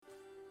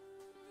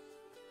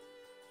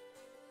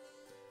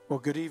Well,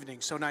 good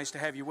evening. So nice to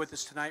have you with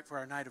us tonight for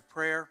our night of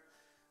prayer.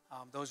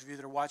 Those of you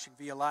that are watching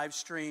via live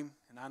stream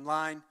and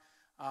online,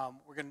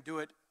 we're going to do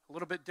it a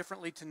little bit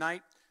differently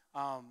tonight.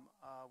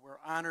 We're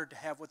honored to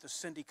have with us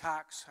Cindy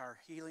Cox, our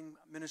healing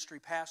ministry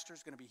pastor,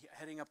 is going to be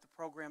heading up the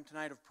program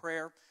tonight of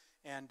prayer.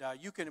 And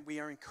we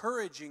are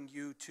encouraging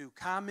you to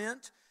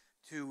comment,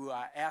 to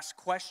ask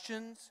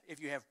questions. If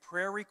you have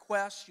prayer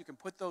requests, you can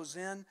put those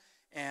in.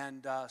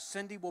 And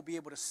Cindy will be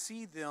able to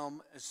see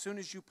them as soon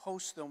as you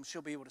post them.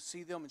 She'll be able to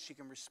see them, and she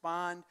can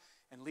respond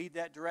and lead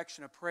that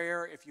direction of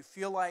prayer. If you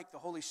feel like the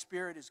Holy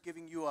Spirit is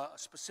giving you a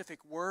specific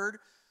word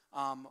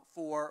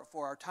for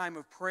our time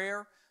of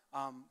prayer,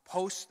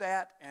 post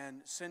that,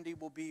 and Cindy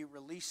will be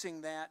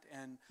releasing that.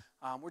 And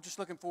we're just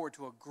looking forward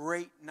to a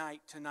great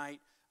night tonight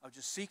of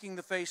just seeking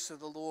the face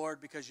of the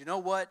Lord, because you know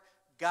what?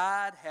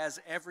 God has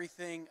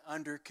everything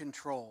under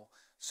control.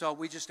 So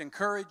we just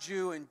encourage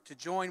you and to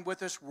join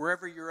with us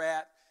wherever you're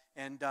at,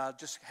 and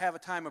just have a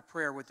time of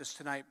prayer with us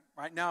tonight.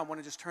 Right now, I want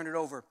to just turn it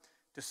over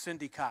to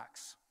Cindy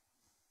Cox.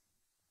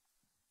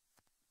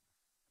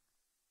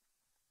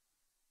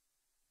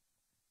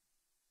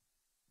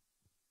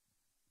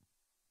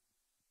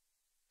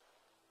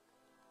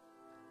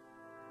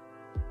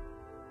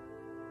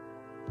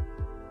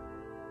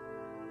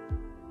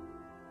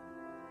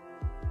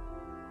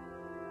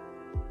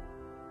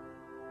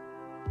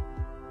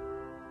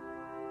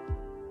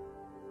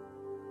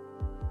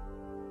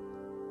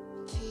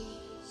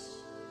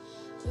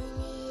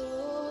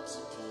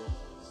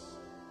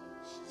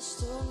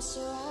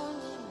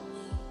 Surrounding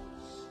me,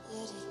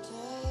 let it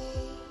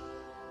play.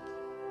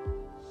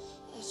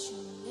 Let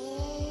your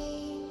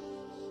name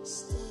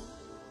still.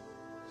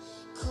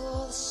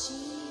 Call the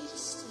sea to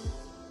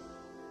still.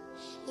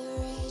 The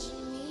rage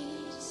in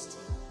me to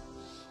still.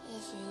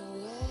 Every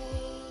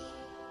wave.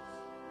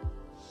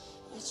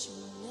 Let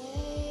your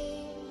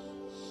name,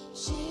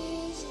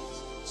 Jesus,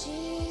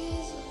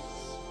 Jesus.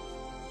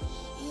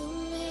 You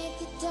make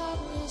the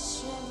darkness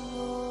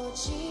tremble,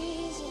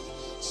 Jesus,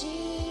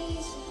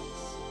 Jesus.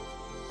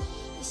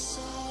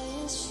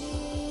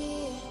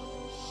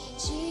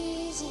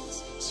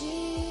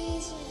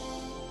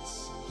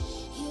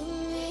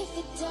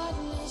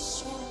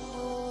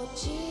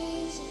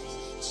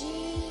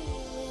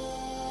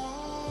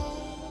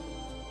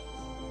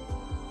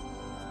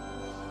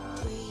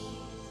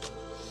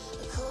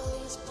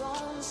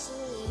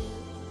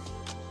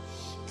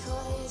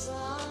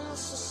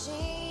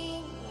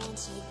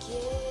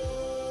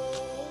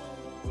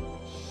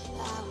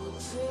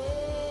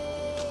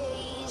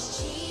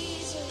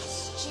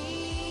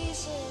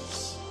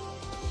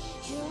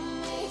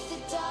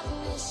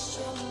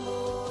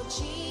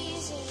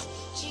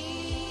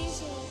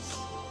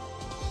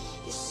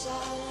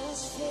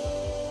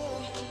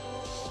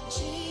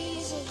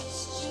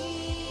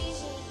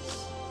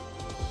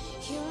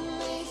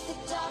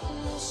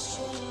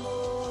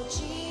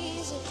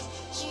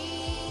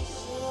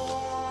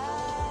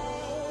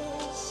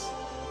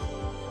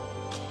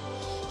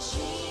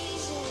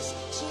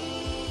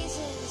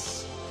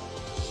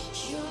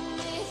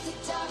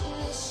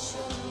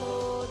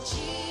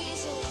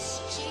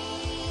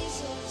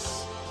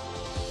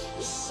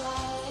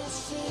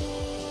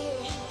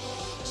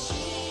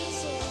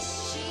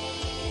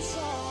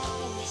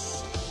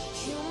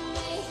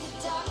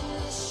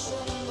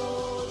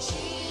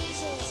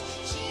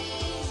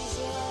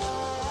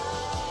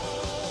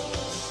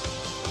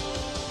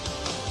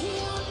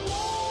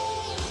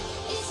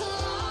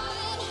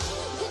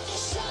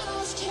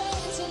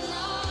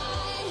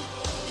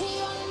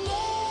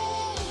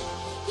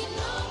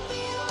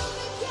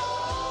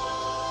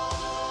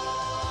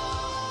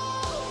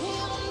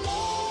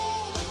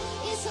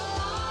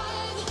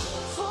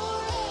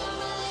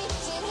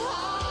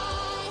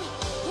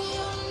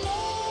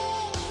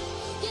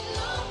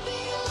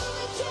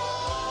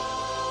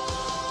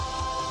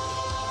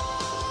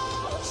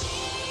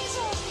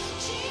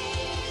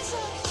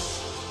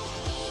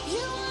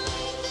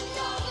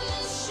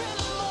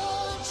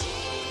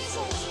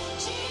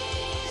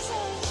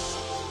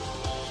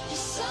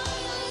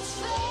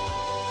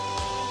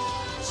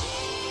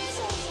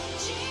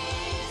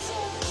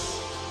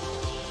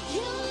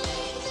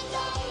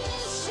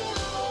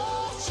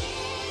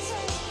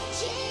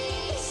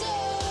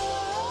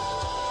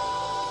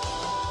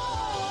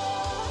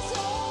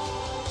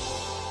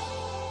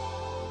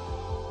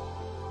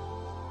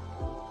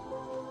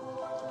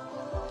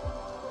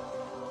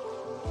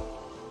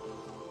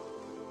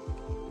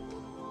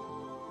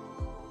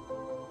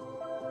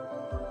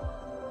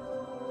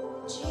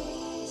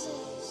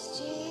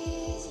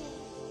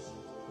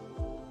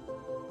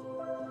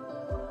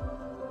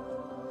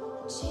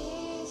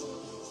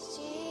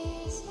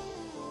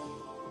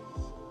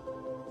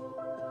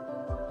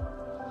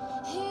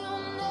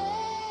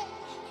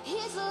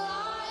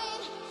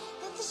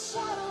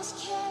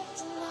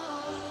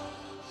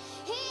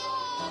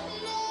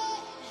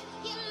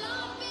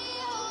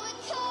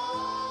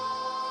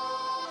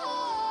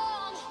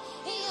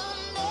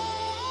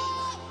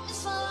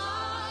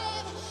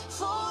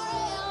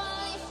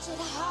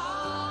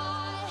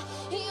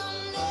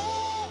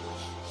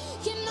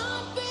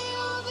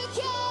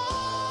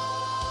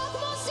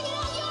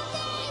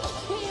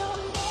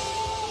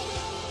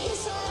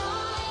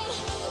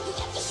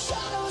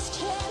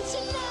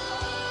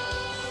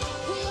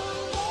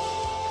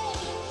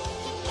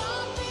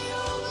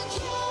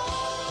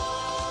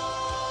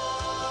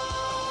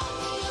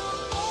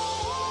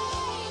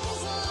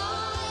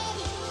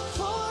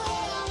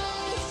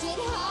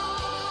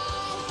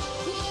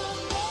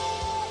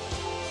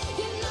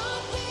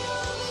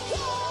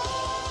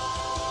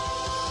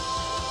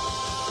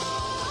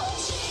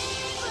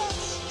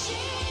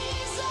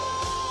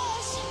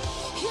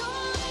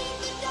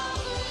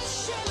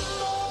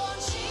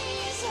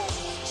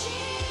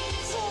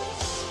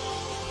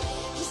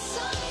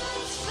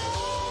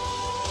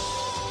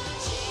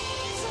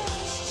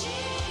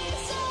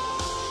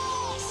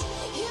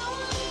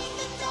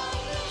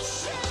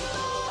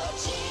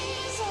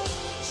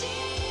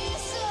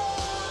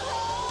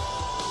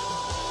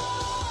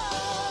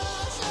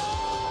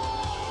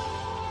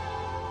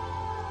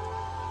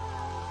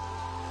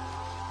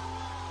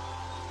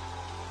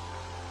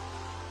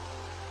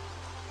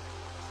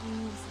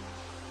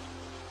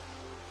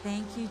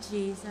 Thank you,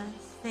 Jesus.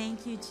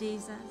 Thank you,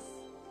 Jesus.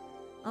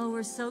 Oh,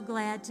 we're so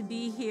glad to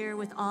be here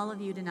with all of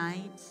you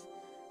tonight.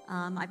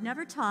 I've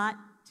never taught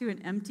to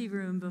an empty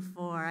room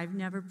before. I've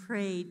never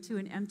prayed to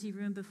an empty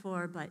room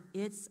before, but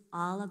it's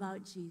all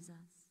about Jesus.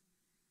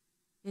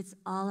 It's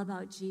all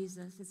about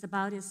Jesus. It's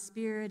about his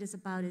Spirit. It's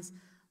about his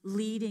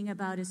leading,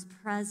 about his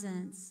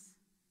presence.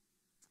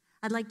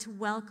 I'd like to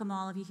welcome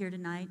all of you here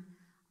tonight.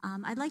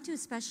 I'd like to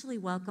especially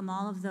welcome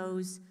all of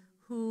those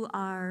who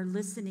are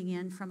listening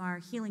in from our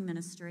healing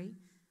ministry,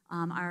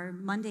 our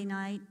Monday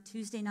night,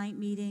 Tuesday night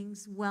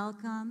meetings.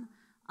 Welcome.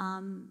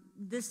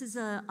 This is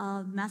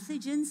a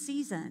message in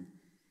season.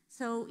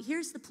 So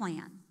here's the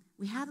plan.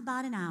 We have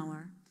about an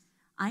hour.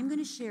 I'm going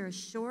to share a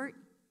short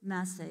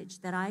message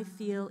that I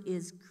feel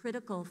is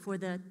critical for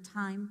the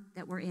time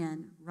that we're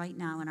in right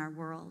now in our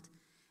world.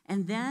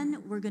 And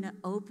then we're going to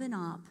open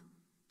up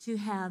to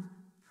have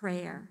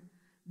prayer.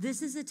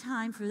 This is a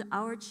time for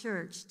our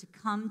church to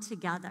come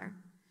together.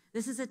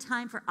 This is a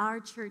time for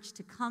our church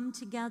to come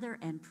together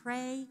and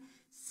pray,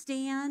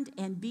 stand,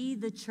 and be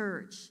the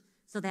church.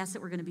 So that's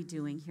what we're going to be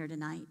doing here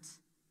tonight.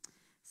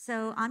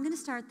 So I'm going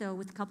to start, though,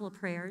 with a couple of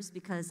prayers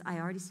because I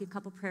already see a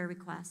couple of prayer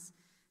requests.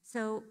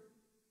 So,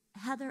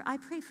 Heather, I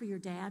pray for your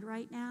dad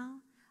right now.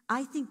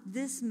 I think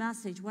this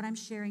message, what I'm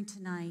sharing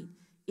tonight,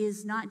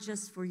 is not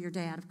just for your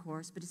dad, of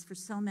course, but it's for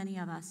so many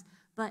of us.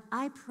 But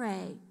I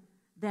pray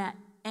that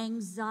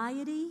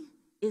anxiety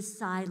is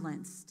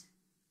silenced.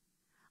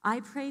 I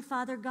pray,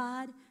 Father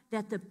God,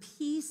 that the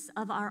peace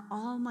of our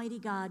Almighty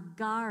God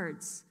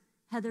guards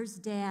Heather's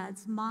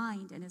dad's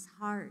mind and his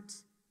heart.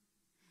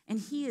 And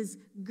he is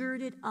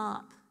girded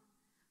up.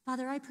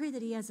 Father, I pray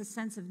that he has a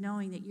sense of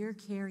knowing that you're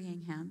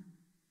carrying him,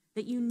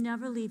 that you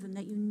never leave him,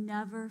 that you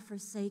never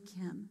forsake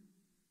him.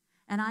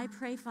 And I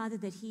pray, Father,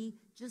 that he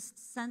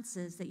just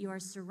senses that you are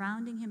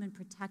surrounding him and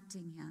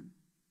protecting him.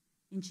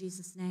 In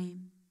Jesus'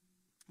 name.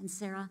 And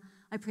Sarah,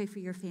 I pray for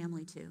your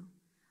family too.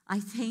 I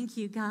thank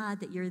you,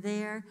 God, that you're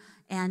there.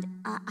 And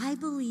I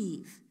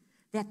believe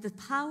that the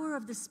power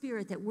of the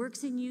Spirit that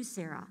works in you,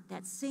 Sarah,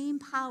 that same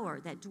power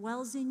that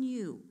dwells in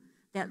you,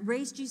 that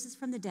raised Jesus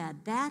from the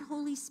dead, that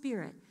Holy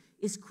Spirit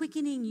is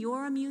quickening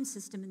your immune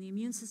system and the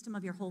immune system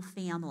of your whole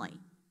family.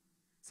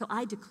 So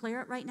I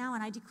declare it right now,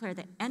 and I declare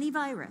that any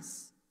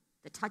virus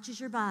that touches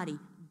your body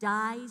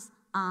dies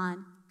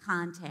on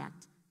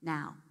contact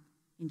now,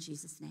 in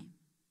Jesus' name.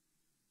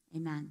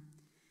 Amen.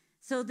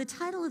 So the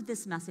title of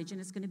this message,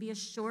 and it's going to be a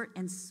short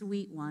and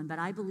sweet one, but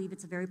I believe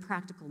it's a very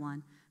practical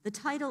one. The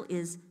title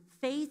is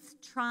Faith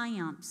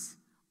Triumphs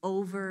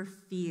Over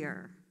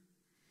Fear.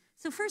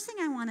 So first thing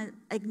I want to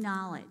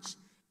acknowledge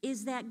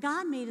is that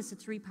God made us a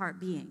three-part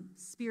being,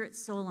 spirit,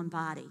 soul, and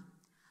body.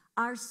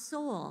 Our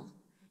soul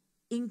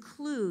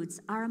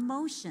includes our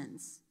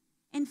emotions,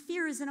 and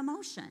fear is an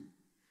emotion.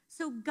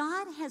 So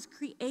God has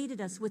created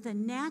us with a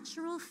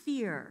natural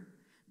fear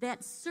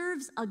that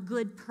serves a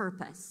good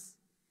purpose.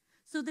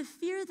 So the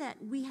fear that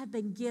we have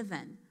been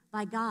given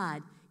by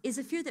God is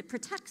a fear that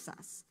protects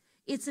us.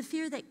 It's a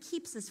fear that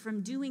keeps us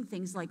from doing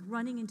things like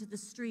running into the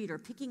street or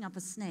picking up a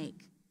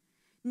snake.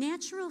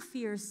 Natural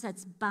fear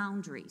sets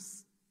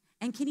boundaries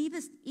and can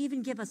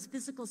even give us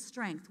physical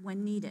strength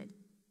when needed.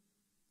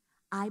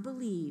 I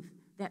believe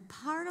that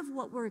part of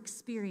what we're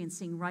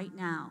experiencing right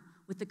now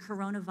with the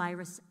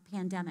coronavirus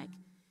pandemic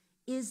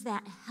is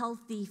that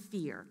healthy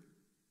fear,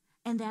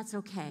 and that's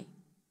okay.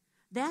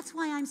 That's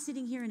why I'm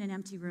sitting here in an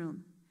empty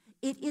room.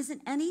 It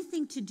isn't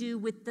anything to do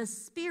with the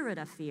spirit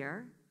of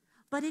fear,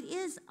 but it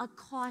is a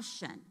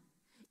caution.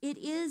 It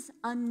is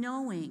a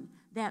knowing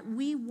that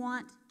we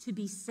want to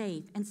be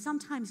safe, and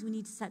sometimes we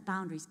need to set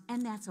boundaries,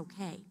 and that's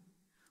okay.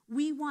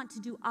 We want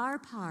to do our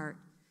part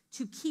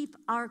to keep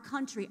our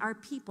country, our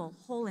people,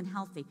 whole and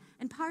healthy,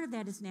 and part of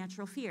that is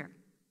natural fear.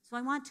 So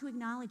I want to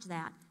acknowledge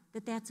that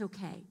that's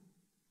okay.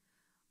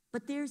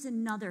 But there's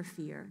another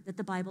fear that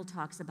the Bible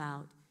talks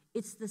about.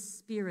 It's the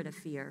spirit of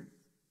fear.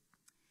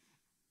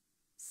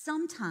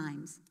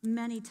 Sometimes,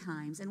 many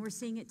times, and we're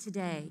seeing it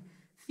today,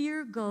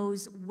 fear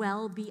goes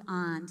well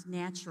beyond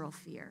natural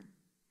fear.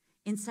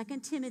 In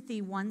 2 Timothy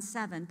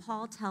 1:7,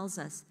 Paul tells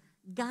us,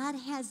 God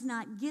has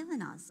not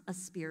given us a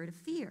spirit of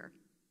fear.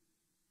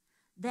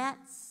 That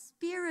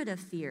spirit of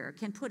fear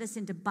can put us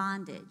into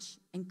bondage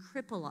and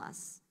cripple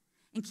us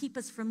and keep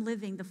us from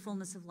living the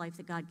fullness of life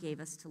that God gave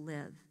us to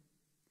live.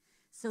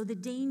 So the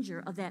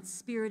danger of that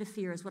spirit of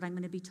fear is what I'm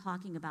going to be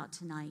talking about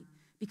tonight,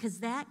 because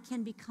that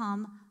can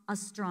become a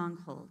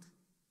stronghold.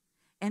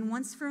 And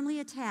once firmly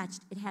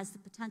attached, it has the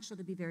potential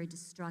to be very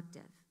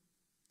destructive.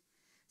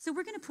 So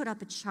we're going to put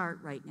up a chart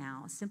right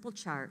now, a simple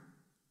chart,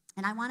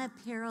 and I want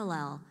to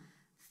parallel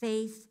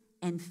faith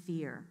and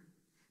fear,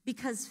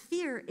 because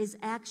fear is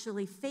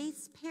actually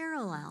faith's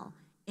parallel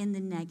in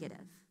the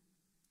negative.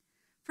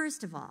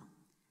 First of all,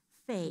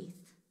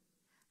 faith.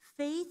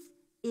 Faith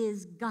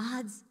is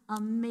God's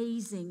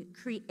amazing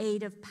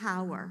creative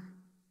power.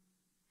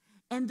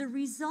 And the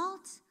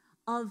result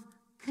of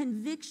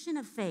conviction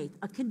of faith,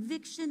 a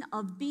conviction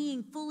of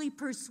being fully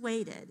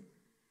persuaded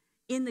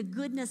in the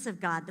goodness of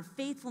God, the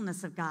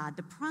faithfulness of God,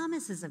 the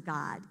promises of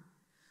God,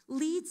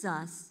 leads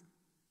us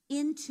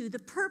into the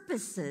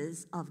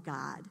purposes of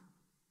God.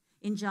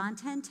 In John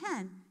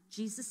 10:10,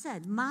 Jesus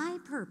said, "My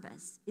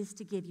purpose is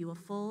to give you a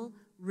full,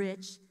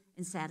 rich,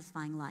 and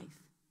satisfying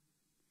life."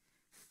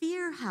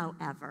 Fear,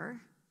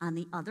 however, on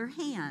the other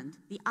hand,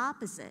 the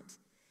opposite,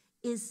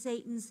 is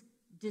Satan's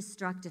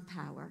destructive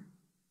power.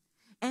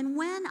 And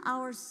when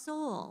our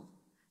soul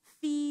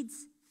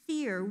feeds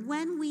fear,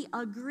 when we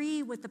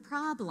agree with the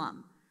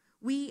problem,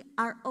 we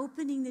are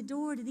opening the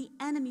door to the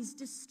enemy's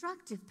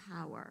destructive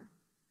power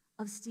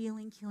of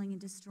stealing, killing,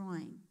 and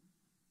destroying.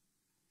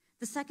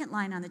 The second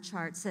line on the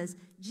chart says,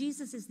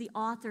 Jesus is the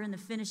author and the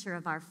finisher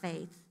of our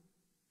faith.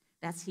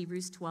 That's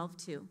Hebrews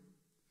 12:2.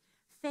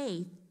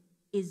 Faith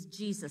is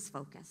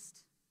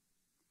Jesus-focused.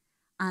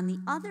 On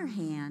the other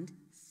hand,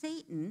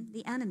 Satan,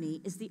 the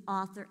enemy, is the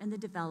author and the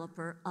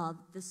developer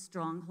of the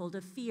stronghold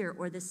of fear,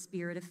 or the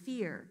spirit of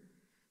fear.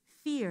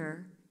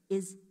 Fear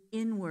is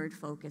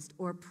inward-focused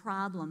or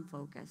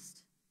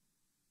problem-focused.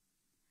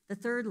 The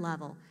third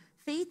level,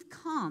 faith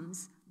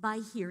comes by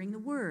hearing the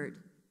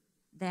word.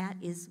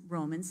 That is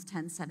Romans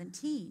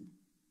 10:17.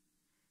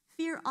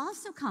 Fear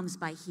also comes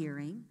by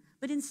hearing,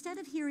 but instead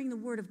of hearing the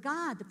word of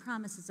God, the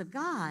promises of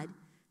God,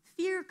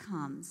 fear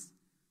comes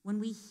when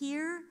we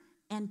hear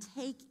and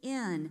take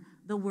in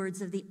the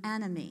words of the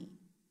enemy.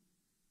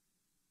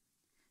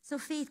 So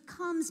faith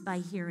comes by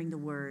hearing the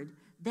word.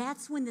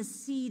 That's when the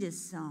seed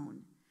is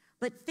sown.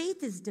 But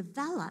faith is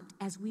developed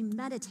as we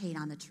meditate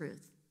on the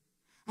truth,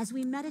 as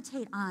we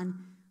meditate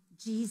on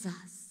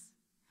Jesus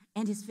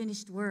and his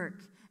finished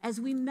work,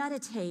 as we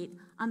meditate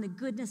on the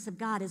goodness of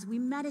God, as we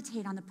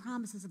meditate on the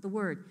promises of the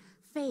word.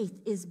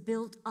 Faith is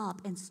built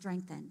up and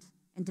strengthened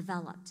and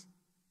developed.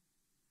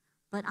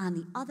 But on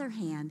the other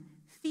hand,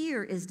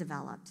 fear is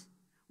developed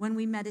when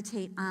we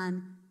meditate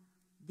on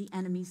the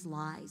enemy's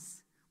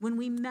lies, when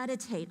we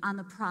meditate on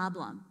the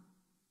problem,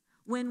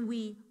 when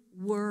we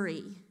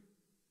worry,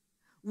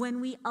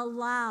 when we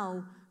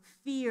allow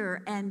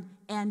fear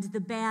and the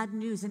bad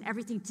news and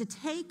everything to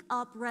take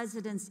up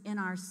residence in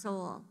our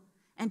soul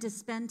and to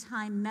spend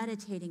time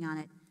meditating on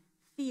it,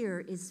 fear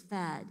is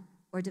fed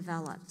or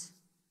developed.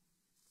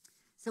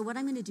 So what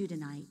I'm going to do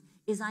tonight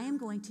is I am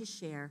going to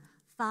share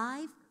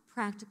 5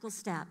 practical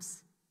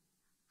steps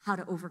how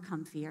to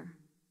overcome fear.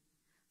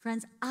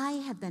 Friends, I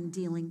have been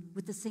dealing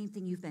with the same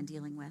thing you've been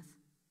dealing with.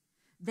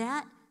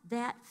 That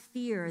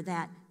fear,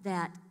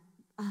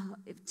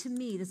 to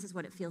me, this is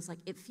what it feels like.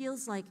 It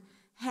feels like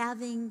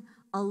having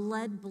a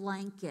lead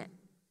blanket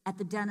at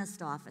the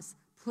dentist office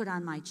put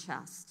on my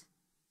chest.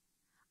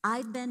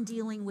 I've been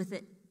dealing with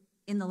it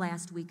in the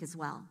last week as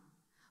well.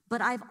 But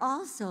I've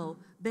also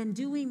been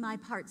doing my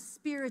part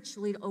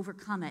spiritually to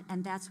overcome it,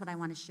 and that's what I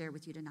want to share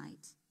with you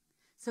tonight.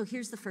 So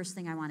here's the first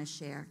thing I want to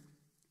share.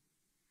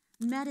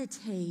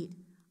 Meditate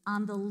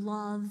on the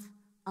love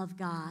of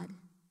God.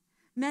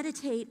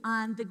 Meditate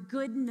on the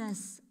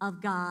goodness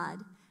of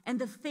God and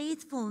the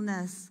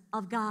faithfulness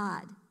of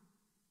God,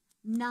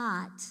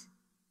 not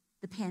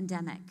the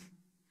pandemic,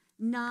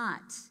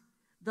 not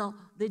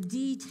the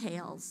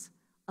details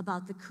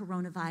about the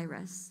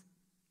coronavirus.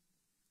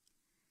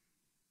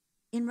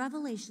 In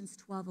Revelations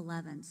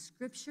 12:11,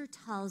 Scripture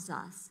tells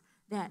us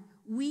that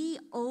we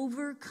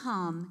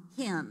overcome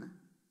him.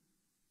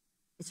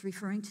 It's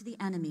referring to the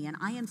enemy, and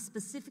I am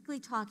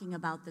specifically talking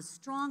about the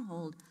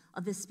stronghold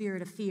of the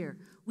spirit of fear.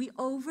 We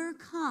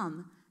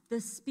overcome the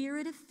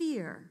spirit of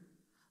fear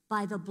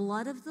by the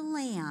blood of the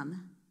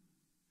Lamb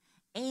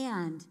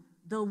and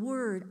the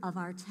word of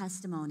our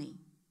testimony.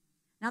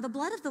 Now, the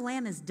blood of the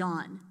Lamb is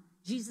done.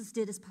 Jesus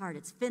did his part.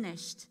 It's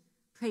finished.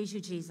 Praise you,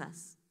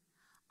 Jesus.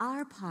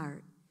 Our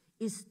part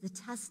is the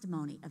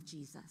testimony of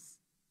Jesus,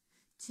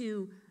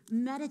 to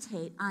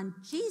meditate on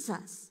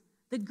Jesus,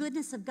 the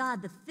goodness of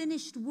God, the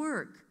finished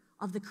work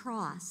of the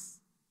cross.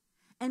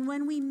 And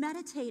when we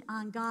meditate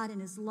on God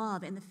and his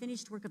love and the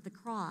finished work of the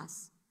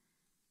cross,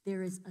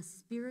 there is a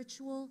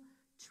spiritual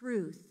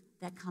truth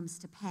that comes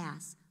to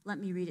pass. Let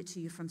me read it to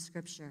you from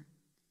Scripture.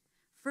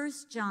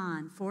 1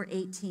 John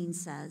 4:18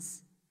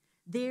 says,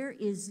 "There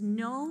is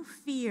no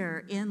fear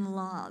in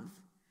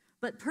love,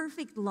 but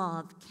perfect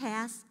love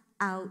casts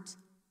out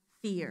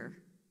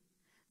fear."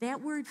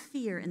 That word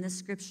fear in the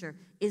Scripture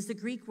is the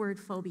Greek word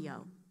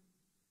phobia.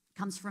 It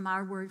comes from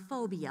our word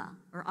phobia,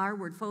 or our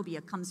word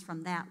phobia comes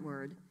from that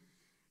word.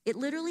 It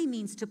literally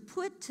means to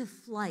put to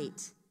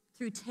flight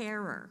through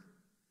terror,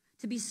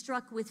 to be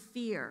struck with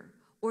fear,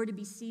 or to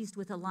be seized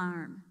with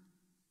alarm.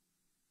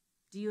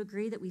 Do you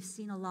agree that we've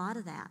seen a lot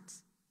of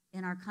that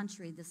in our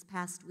country this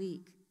past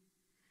week?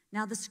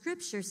 Now, the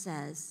Scripture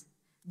says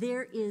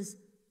there is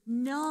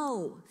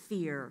no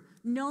fear,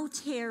 no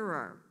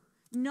terror,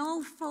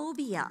 no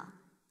phobia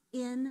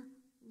in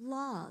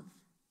love.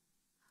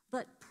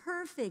 But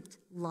perfect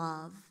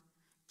love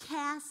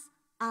casts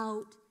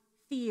out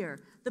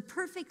fear. The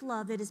perfect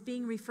love that is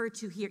being referred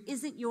to here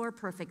isn't your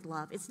perfect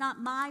love. It's not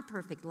my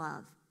perfect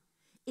love.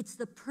 It's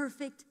the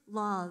perfect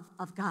love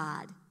of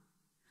God.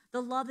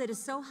 The love that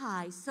is so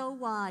high, so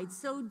wide,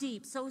 so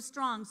deep, so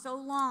strong, so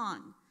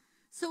long,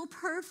 so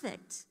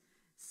perfect,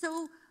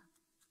 so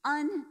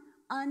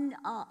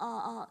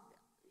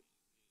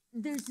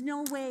there's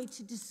no way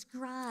to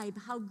describe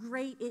how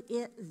great it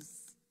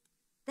is.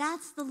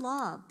 That's the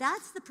love.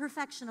 That's the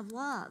perfection of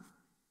love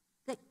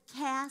that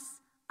casts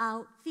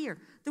out fear.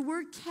 The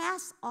word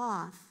cast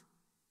off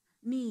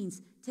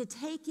means to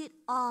take it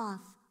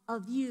off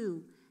of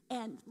you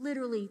and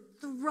literally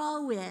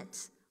throw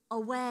it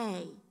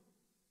away.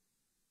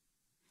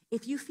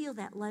 If you feel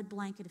that lead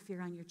blanket of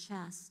fear on your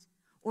chest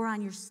or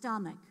on your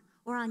stomach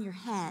or on your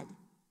head,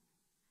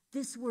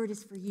 this word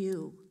is for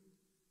you.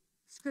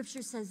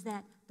 Scripture says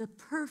that the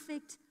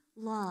perfect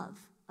love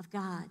of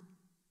God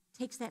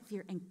takes that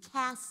fear and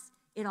casts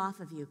it off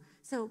of you.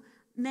 So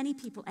many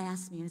people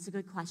ask me, and it's a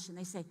good question,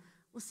 they say,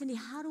 well, Cindy,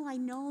 how do I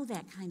know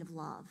that kind of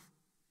love?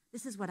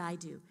 This is what I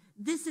do.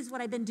 This is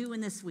what I've been doing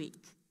this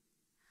week.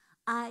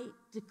 I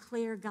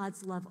declare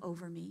God's love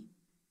over me.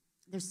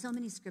 There's so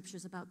many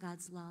scriptures about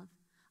God's love.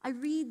 I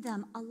read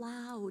them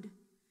aloud.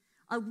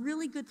 A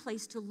really good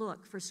place to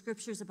look for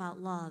scriptures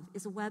about love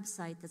is a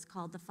website that's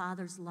called The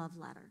Father's Love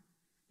Letter.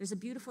 There's a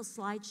beautiful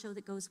slideshow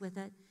that goes with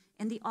it,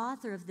 and the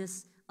author of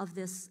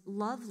this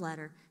love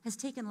letter has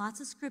taken lots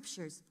of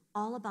scriptures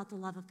all about the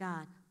love of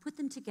God, put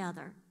them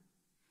together,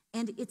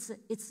 and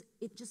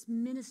it just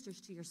ministers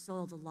to your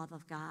soul, the love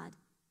of God.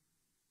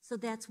 So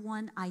that's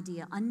one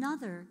idea.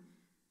 Another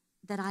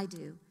that I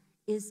do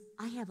is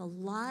I have a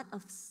lot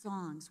of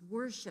songs,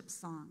 worship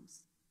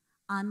songs,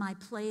 on my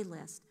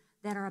playlist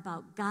that are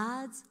about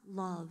God's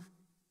love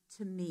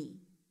to me.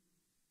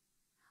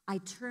 I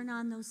turn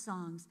on those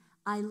songs.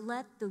 I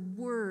let the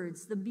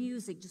words, the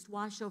music just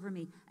wash over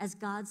me as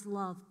God's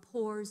love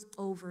pours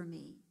over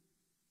me.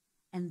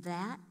 And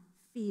that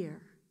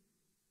fear,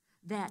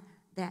 that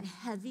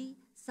heavy,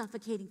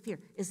 suffocating fear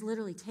is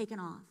literally taken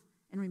off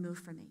and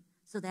removed from me.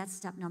 So that's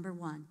step number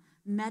one.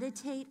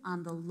 Meditate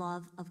on the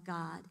love of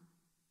God.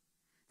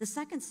 The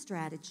second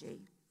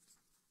strategy,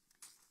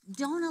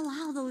 don't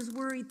allow those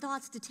worried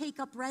thoughts to take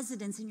up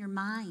residence in your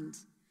mind.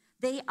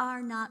 They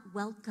are not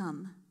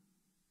welcome.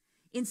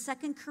 In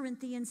 2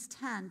 Corinthians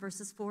 10,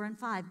 verses 4 and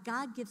 5,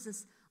 God gives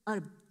us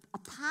a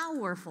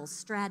powerful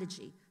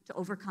strategy to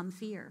overcome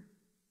fear.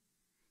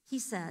 He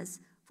says,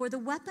 for the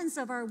weapons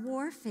of our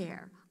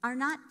warfare are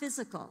not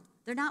physical.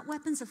 They're not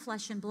weapons of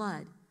flesh and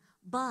blood,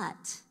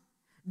 but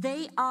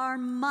they are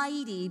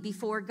mighty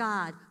before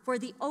God for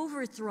the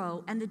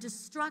overthrow and the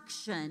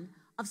destruction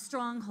of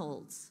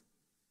strongholds.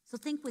 So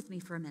think with me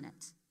for a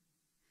minute.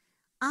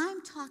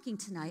 I'm talking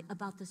tonight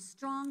about the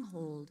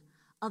stronghold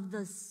of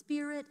the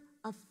spirit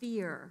of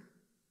fear,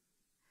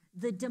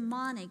 the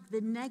demonic,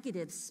 the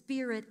negative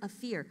spirit of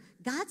fear.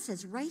 God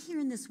says right here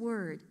in this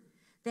word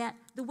that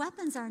the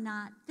weapons are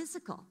not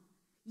physical.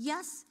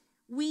 Yes,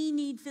 we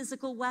need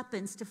physical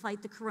weapons to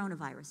fight the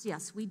coronavirus.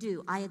 Yes, we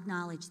do. I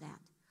acknowledge that.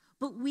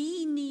 But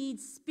we need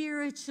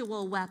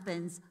spiritual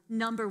weapons,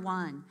 number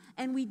one.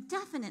 And we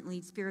definitely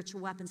need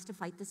spiritual weapons to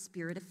fight the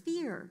spirit of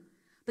fear.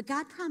 But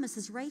God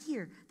promises right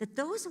here that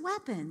those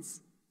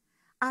weapons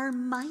are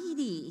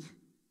mighty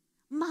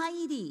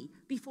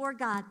before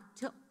God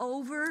to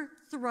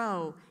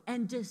overthrow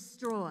and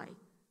destroy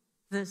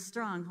the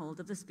stronghold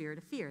of the spirit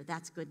of fear.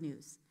 That's good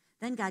news.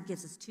 Then God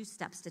gives us 2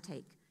 steps to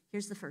take.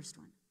 Here's the first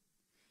one.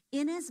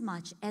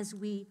 Inasmuch as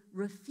we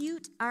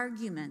refute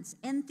arguments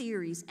and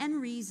theories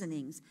and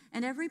reasonings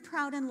and every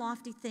proud and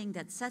lofty thing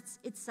that sets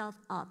itself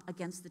up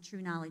against the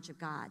true knowledge of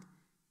God.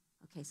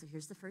 Okay, so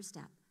here's the first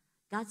step.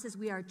 God says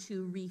we are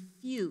to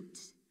refute.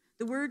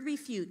 The word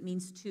refute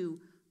means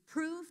to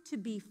prove to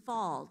be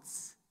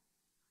false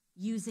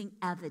using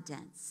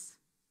evidence.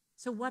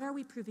 So what are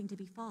we proving to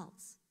be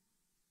false?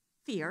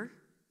 Fear,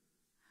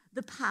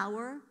 the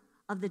power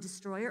of the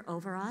destroyer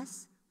over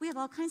us. We have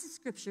all kinds of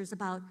scriptures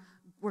about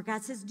where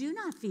God says, do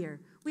not fear.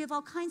 We have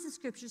all kinds of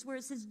scriptures where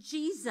it says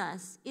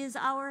Jesus is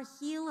our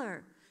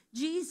healer.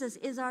 Jesus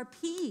is our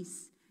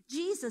peace.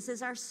 Jesus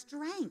is our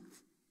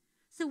strength.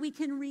 So we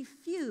can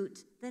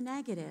refute the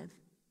negative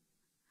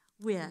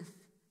with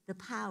the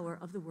power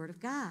of the Word of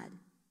God.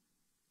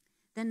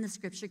 Then the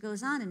scripture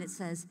goes on and it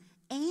says,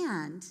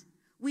 and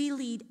we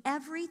lead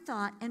every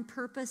thought and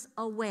purpose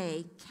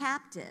away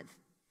captive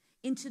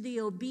into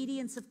the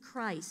obedience of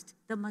Christ,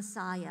 the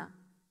Messiah,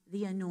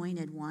 the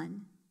Anointed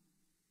One.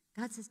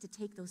 God says to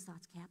take those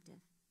thoughts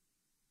captive.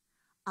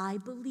 I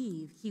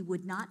believe he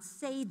would not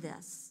say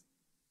this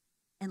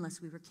unless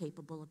we were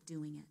capable of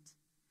doing it.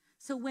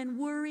 So when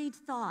worried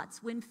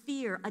thoughts, when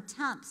fear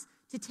attempts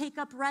to take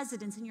up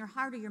residence in your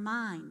heart or your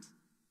mind,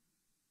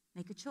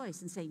 make a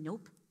choice and say,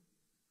 nope,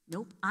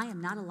 I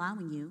am not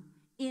allowing you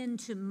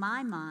into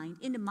my mind,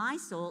 into my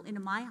soul,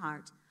 into my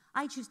heart.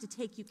 I choose to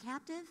take you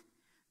captive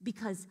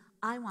because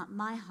I want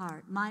my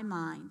heart, my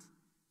mind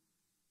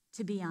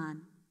to be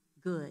on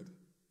good.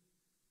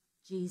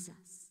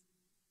 Jesus,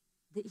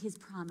 his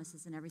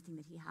promises and everything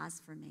that he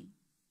has for me.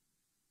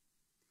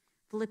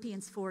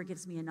 Philippians 4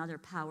 gives me another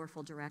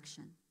powerful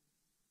direction.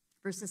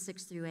 Verses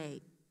 6 through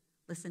 8.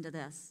 Listen to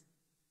this.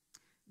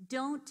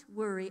 Don't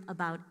worry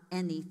about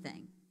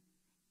anything.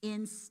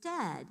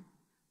 Instead,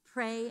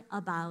 pray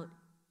about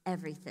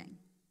everything.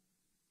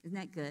 Isn't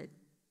that good?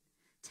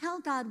 Tell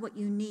God what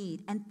you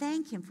need and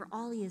thank him for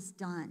all he has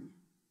done.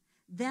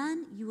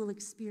 Then you will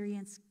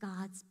experience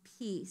God's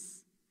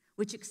peace,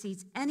 which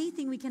exceeds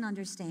anything we can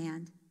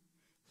understand.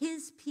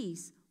 His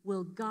peace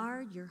will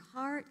guard your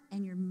heart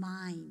and your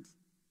mind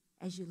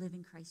as you live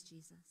in Christ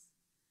Jesus.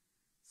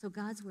 So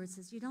God's word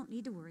says you don't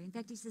need to worry. In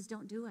fact, he says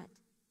don't do it.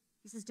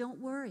 He says don't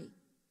worry.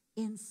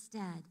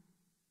 Instead,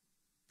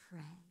 pray.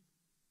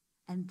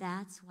 And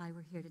that's why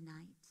we're here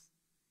tonight.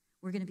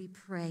 We're going to be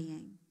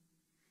praying.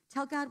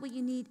 Tell God what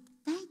you need.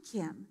 Thank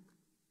him.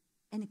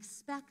 And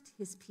expect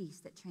his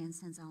peace that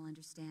transcends all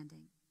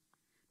understanding.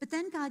 But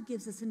then God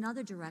gives us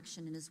another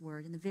direction in his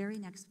word in the very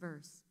next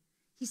verse.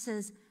 He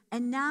says,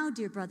 and now,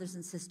 dear brothers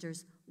and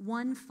sisters,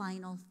 one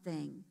final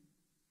thing.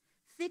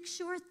 Fix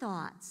your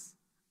thoughts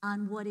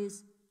on what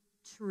is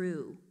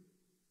true.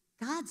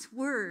 God's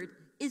word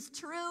is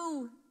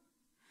true.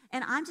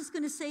 And I'm just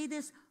going to say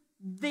this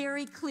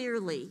very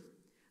clearly.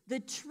 The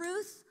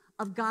truth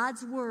of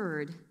God's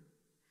word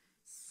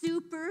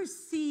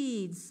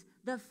supersedes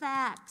the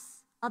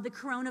facts of the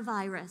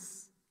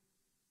coronavirus.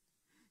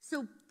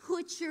 So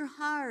put your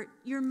heart,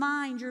 your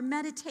mind, your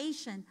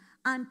meditation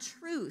on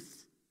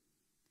truth.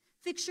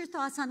 Fix your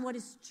thoughts on what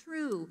is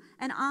true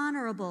and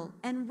honorable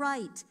and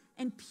right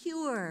and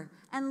pure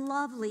and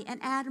lovely and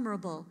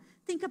admirable.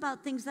 Think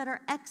about things that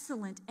are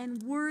excellent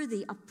and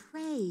worthy of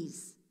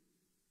praise.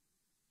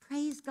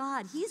 Praise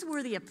God. He's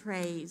worthy of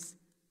praise.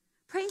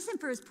 Praise him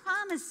for his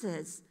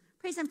promises.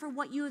 Praise him for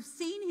what you have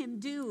seen him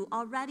do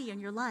already in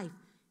your life.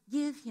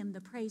 Give him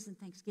the praise and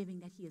thanksgiving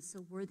that he is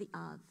so worthy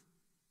of.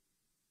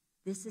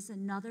 This is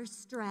another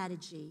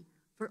strategy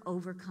for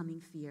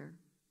overcoming fear.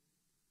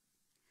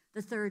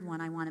 The third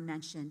one I want to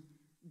mention,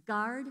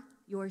 guard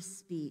your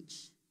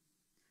speech.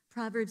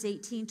 Proverbs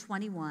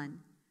 18:21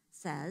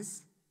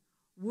 says,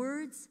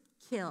 words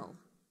kill,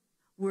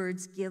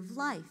 words give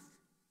life.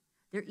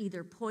 They're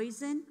either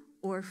poison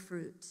or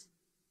fruit.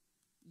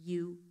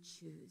 You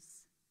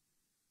choose.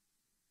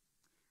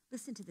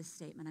 Listen to this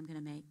statement I'm going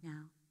to make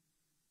now.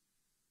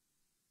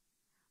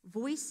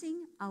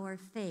 Voicing our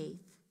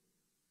faith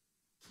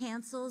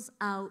cancels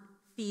out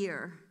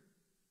fear,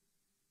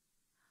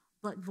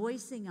 but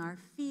voicing our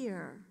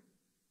fear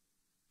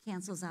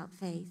cancels out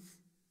faith.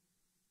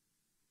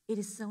 It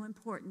is so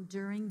important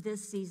during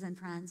this season,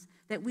 friends,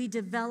 that we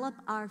develop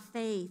our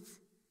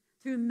faith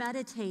through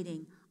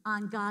meditating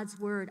on God's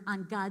word,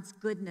 on God's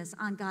goodness,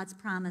 on God's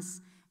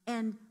promise,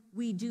 and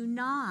we do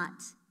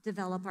not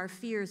develop our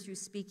fear through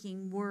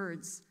speaking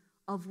words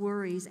of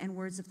worries and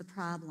words of the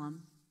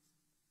problem.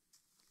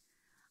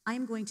 I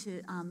am going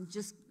to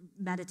just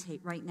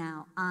meditate right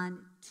now on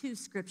two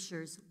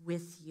scriptures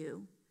with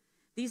you.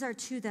 These are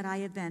two that I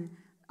have been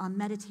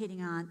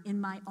meditating on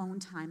in my own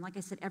time. Like I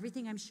said,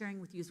 everything I'm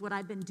sharing with you is what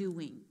I've been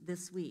doing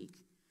this week.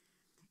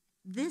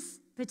 This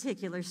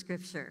particular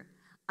scripture,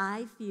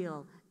 I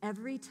feel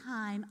every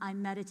time I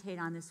meditate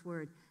on this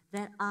word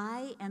that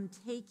I am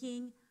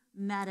taking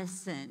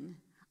medicine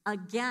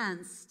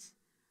against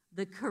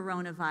the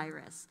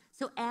coronavirus.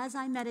 So as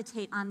I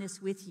meditate on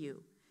this with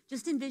you,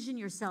 just envision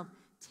yourself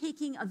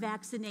taking a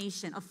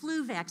vaccination, a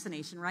flu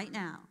vaccination right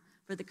now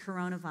for the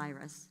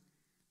coronavirus.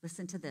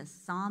 Listen to this,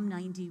 Psalm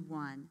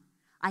 91.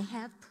 I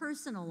have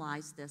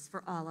personalized this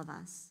for all of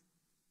us.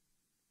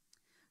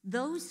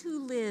 Those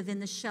who live in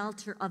the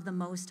shelter of the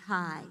Most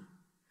High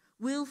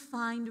will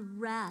find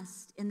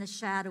rest in the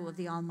shadow of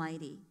the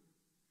Almighty.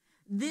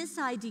 This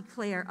I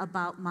declare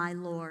about my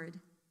Lord.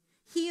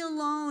 He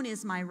alone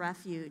is my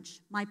refuge,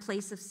 my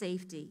place of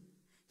safety.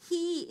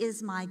 He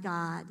is my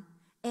God,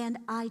 and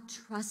I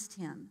trust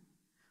him.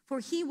 For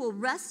he will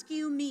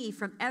rescue me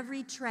from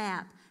every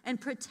trap and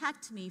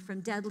protect me from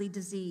deadly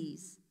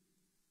disease.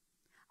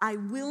 I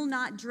will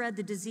not dread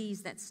the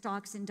disease that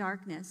stalks in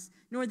darkness,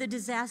 nor the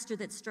disaster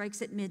that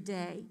strikes at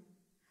midday.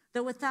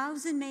 Though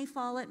 1,000 may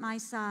fall at my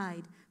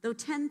side, though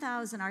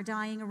 10,000 are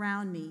dying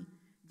around me,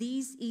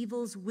 these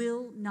evils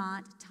will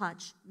not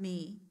touch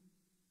me.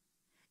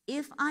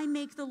 If I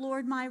make the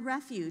Lord my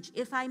refuge,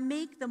 if I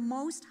make the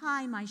Most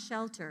High my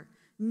shelter,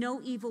 no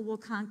evil will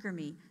conquer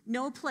me,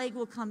 no plague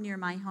will come near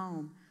my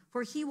home,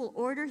 for he will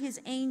order his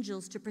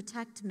angels to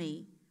protect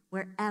me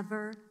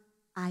wherever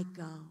I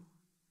go.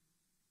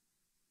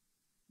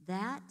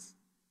 That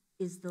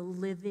is the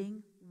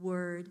living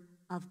word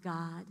of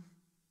God.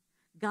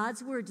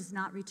 God's word does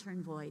not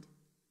return void.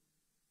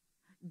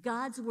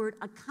 God's word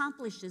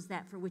accomplishes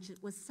that for which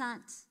it was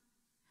sent.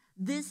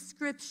 This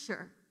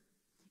scripture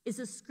is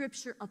a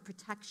scripture of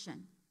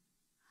protection.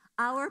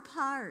 Our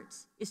part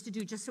is to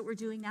do just what we're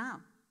doing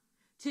now,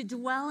 to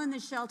dwell in the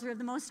shelter of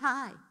the Most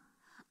High.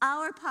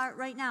 Our part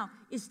right now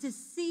is to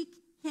seek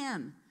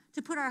him,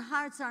 to put our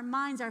hearts, our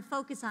minds, our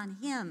focus on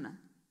him.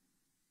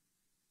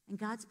 And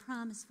God's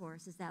promise for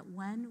us is that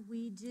when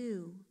we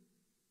do,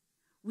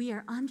 we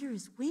are under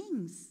his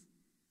wings.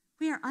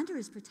 We are under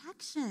his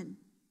protection.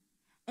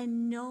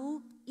 And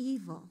no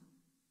evil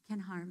can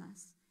harm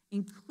us,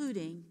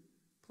 including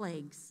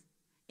plagues,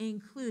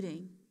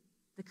 including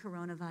the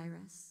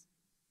coronavirus.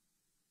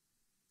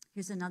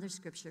 Here's another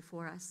scripture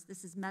for us.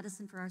 This is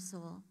medicine for our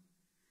soul.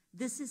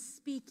 This is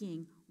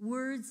speaking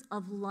words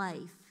of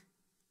life.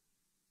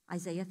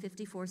 Isaiah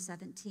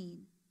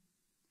 54:17.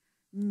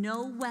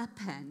 No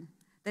weapon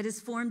that is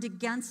formed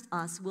against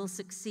us will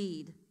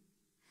succeed.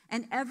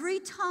 And every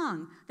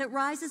tongue that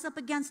rises up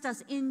against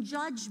us in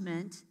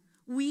judgment,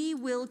 we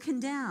will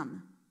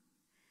condemn.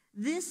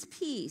 This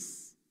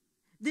peace,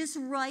 this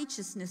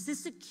righteousness,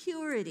 this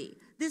security,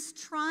 this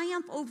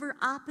triumph over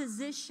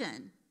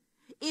opposition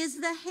is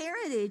the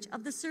heritage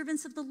of the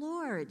servants of the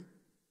Lord.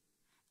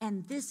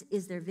 And this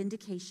is their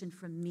vindication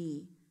from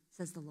me,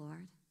 says the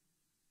Lord.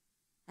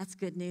 That's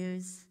good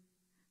news.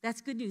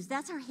 That's good news.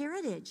 That's our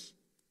heritage.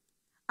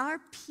 Our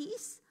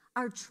peace,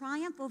 our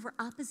triumph over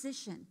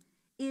opposition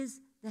is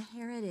the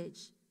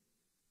heritage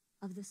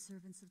of the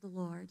servants of the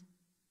Lord.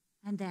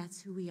 And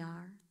that's who we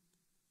are.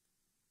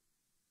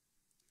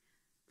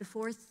 The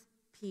fourth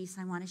piece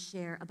I want to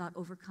share about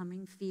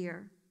overcoming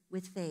fear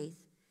with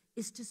faith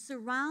is to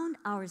surround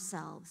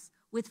ourselves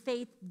with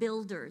faith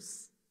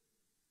builders,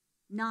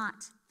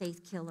 not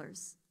faith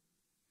killers.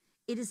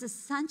 It is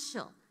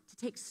essential to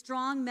take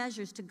strong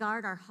measures to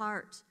guard our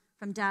heart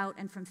from doubt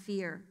and from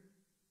fear.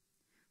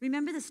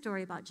 Remember the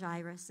story about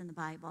Jairus in the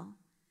Bible?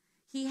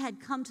 He had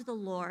come to the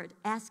Lord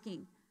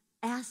asking,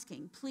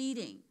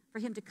 pleading for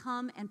him to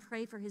come and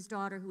pray for his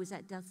daughter who was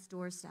at death's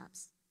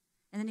doorsteps.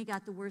 And then he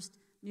got the worst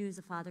news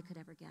a father could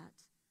ever get,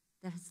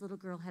 that his little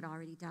girl had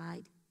already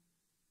died.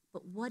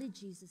 But what did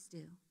Jesus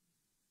do?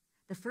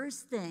 The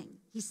first thing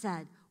he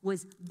said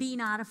was, be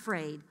not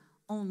afraid,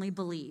 only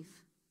believe.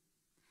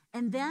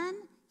 And then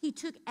he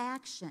took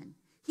action.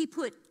 He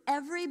put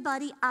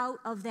everybody out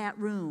of that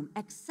room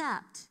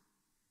except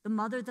the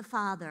mother, the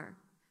father,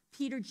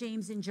 Peter,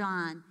 James, and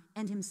John,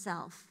 and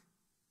himself.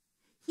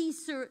 He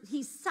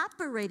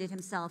separated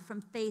himself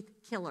from faith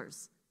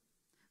killers,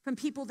 from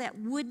people that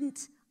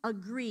wouldn't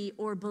agree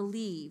or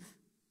believe.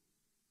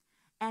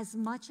 As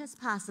much as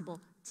possible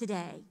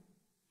today,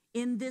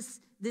 in this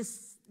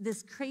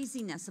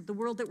craziness of the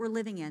world that we're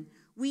living in,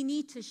 we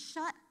need to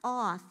shut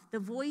off the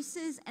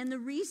voices and the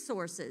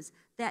resources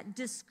that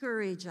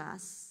discourage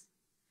us.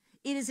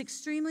 It is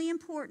extremely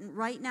important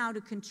right now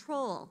to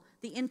control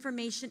the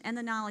information and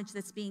the knowledge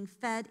that's being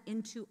fed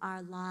into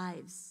our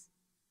lives.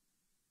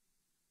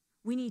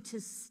 We need to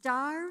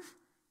starve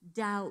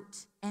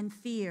doubt and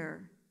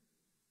fear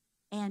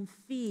and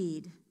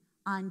feed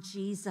on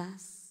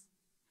Jesus.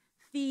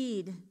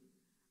 Feed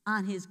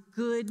on his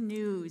good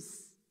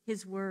news,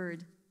 his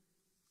word.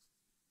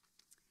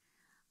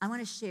 I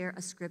want to share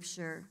a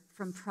scripture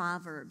from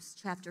Proverbs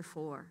chapter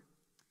 4.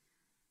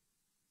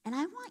 And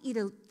I want you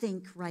to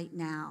think right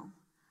now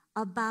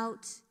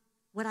about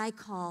what I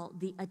call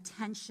the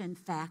attention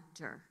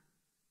factor.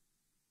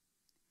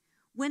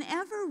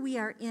 Whenever we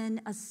are in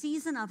a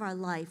season of our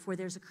life where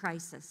there's a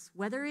crisis,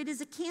 whether it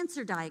is a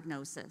cancer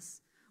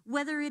diagnosis,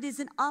 whether it is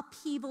an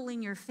upheaval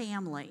in your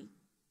family,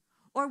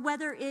 or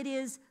whether it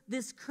is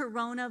this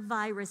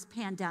coronavirus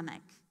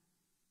pandemic,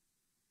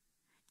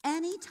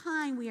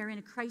 anytime we are in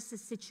a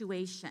crisis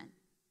situation,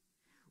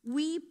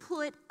 we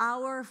put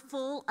our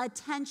full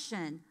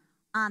attention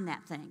on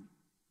that thing.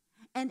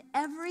 And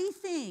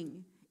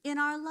everything in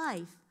our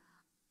life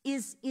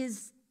is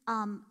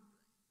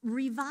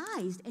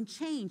revised and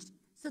changed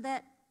so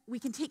that we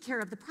can take care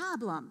of the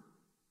problem.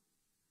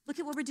 Look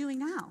at what we're doing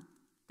now.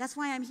 That's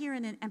why I'm here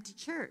in an empty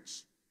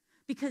church,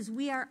 because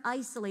we are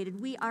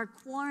isolated. We are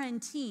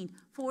quarantined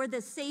for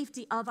the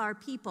safety of our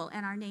people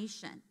and our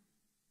nation.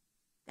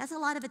 That's a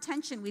lot of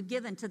attention we've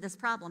given to this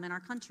problem in our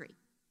country.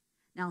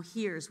 Now,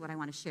 here's what I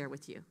want to share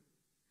with you.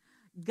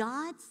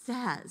 God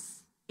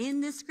says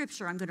in this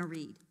scripture I'm going to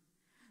read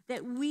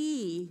that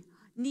we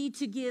need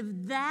to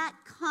give that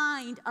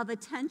kind of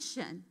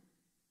attention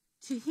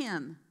to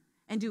him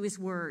and to his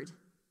word.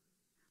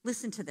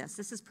 Listen to this.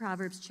 This is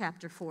Proverbs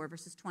chapter 4,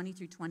 verses 20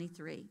 through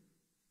 23.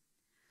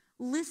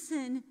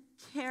 Listen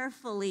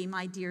carefully,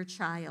 my dear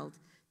child,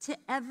 to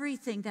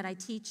everything that I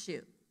teach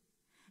you,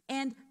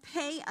 and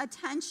pay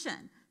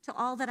attention to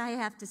all that I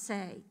have to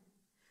say.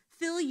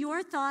 Fill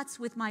your thoughts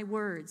with my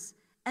words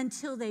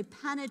until they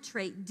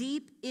penetrate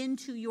deep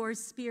into your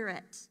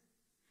spirit.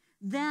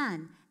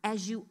 Then,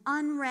 as you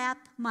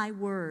unwrap my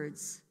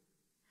words,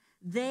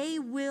 they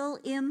will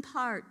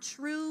impart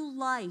true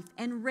life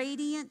and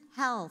radiant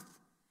health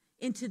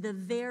into the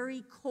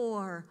very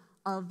core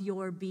of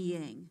your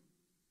being.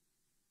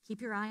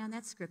 Keep your eye on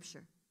that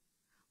scripture.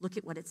 Look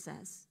at what it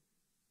says.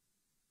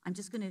 I'm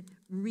just going to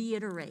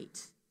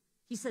reiterate.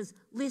 He says,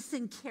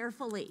 listen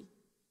carefully.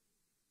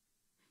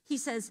 He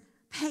says,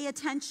 pay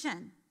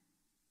attention.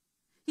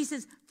 He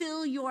says,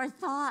 fill your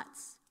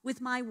thoughts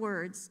with my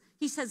words.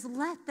 He says,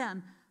 let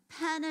them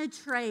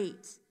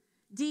penetrate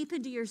deep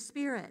into your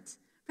spirit.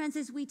 Friends,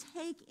 as we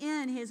take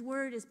in his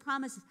word, his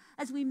promises,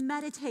 as we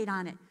meditate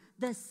on it,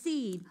 the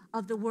seed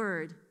of the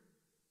word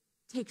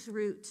takes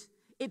root.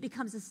 It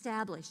becomes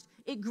established.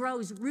 It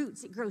grows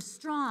roots. It grows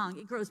strong.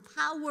 It grows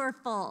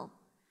powerful.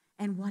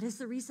 And what is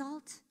the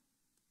result?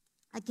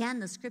 Again,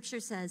 the scripture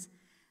says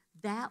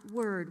that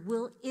word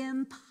will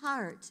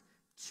impart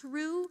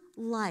true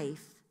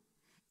life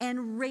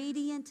and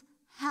radiant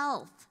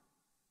health.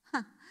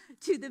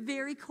 to the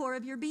very core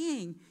of your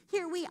being.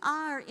 Here we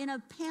are in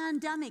a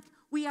pandemic.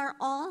 We are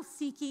all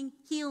seeking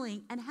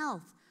healing and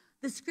health.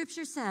 The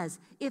scripture says,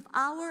 if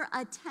our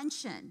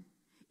attention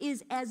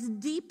is as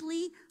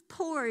deeply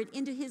poured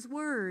into his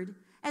word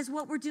as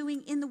what we're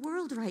doing in the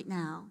world right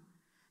now,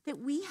 that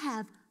we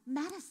have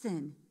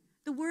medicine.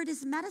 The word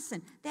is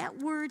medicine. That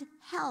word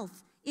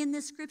health in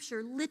the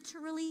scripture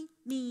literally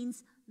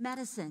means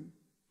medicine.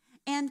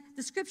 And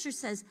the scripture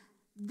says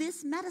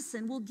this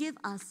medicine will give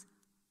us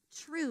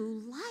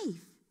true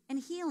life and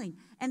healing.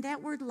 And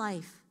that word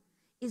life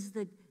is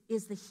the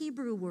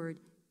Hebrew word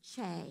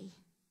che.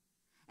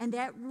 And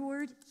that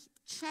word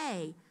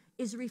che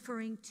is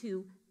referring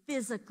to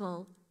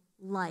physical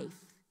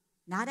life.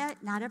 Not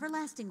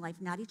everlasting life,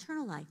 not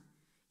eternal life.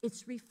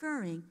 It's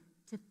referring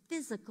to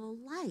physical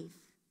life.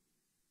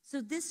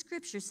 So this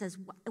scripture says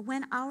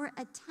when our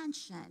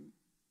attention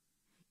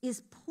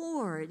is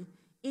poured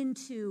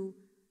into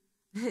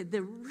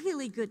the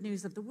really good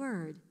news of the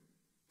word,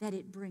 that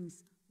it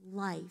brings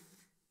life.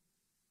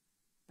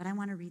 But I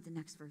want to read the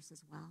next verse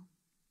as well.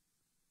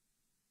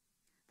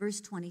 Verse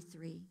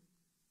 23.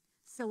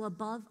 So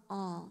above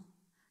all,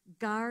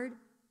 guard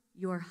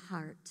your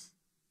heart.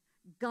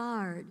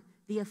 Guard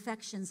the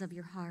affections of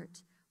your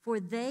heart, for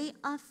they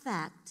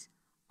affect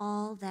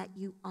all that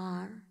you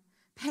are.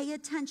 Pay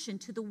attention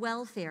to the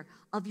welfare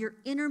of your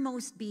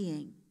innermost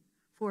being,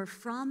 for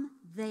from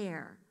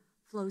there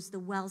flows the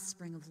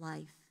wellspring of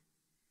life.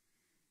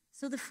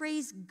 So the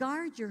phrase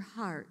guard your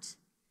heart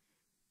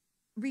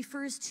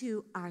refers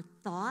to our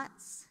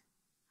thoughts,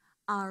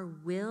 our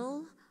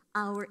will,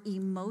 our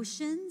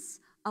emotions,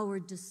 our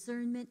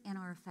discernment, and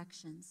our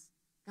affections.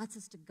 God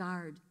says to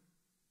guard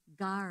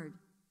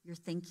your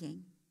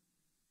thinking.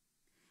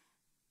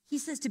 He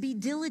says to be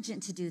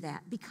diligent to do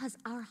that because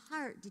our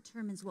heart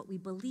determines what we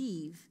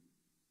believe,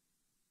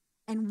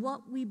 and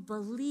what we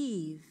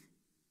believe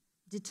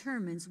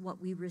determines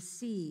what we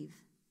receive.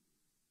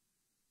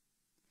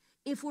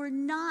 If we're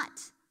not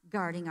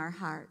guarding our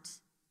heart,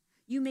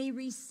 you may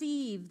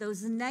receive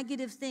those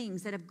negative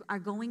things that are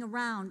going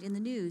around in the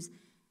news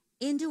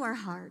into our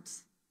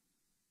hearts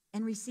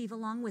and receive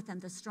along with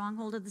them the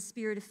stronghold of the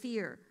spirit of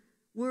fear,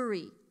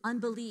 worry,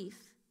 unbelief.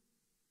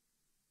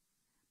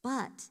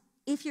 But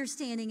if you're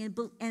standing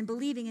and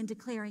believing and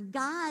declaring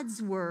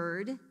God's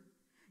word,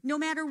 no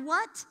matter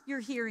what you're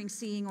hearing,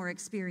 seeing, or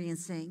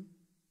experiencing,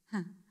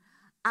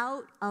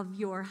 out of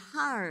your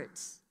heart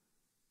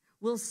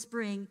will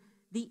spring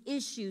the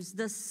issues,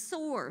 the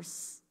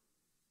source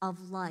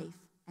of life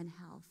and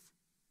health.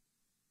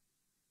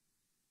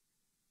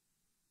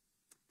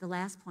 The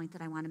last point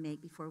that I want to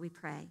make before we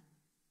pray,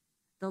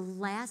 the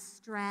last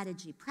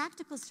strategy,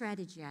 practical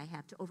strategy I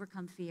have to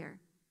overcome fear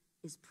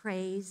is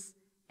praise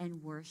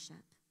and worship.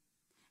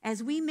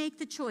 As we make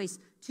the choice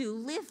to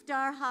lift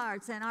our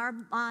hearts and our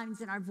minds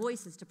and our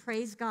voices to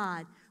praise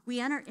God, we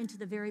enter into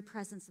the very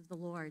presence of the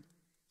Lord.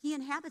 He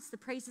inhabits the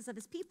praises of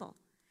his people,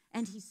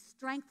 and he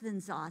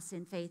strengthens us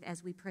in faith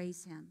as we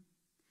praise him.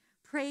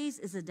 Praise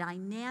is a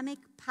dynamic,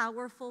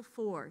 powerful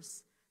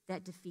force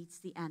that defeats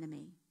the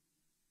enemy.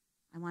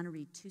 I want to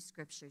read two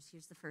scriptures.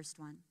 Here's the first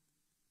one,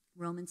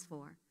 Romans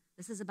 4.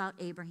 This is about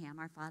Abraham,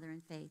 our father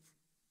in faith.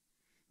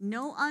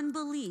 No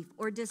unbelief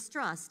or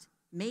distrust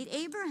made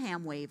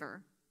Abraham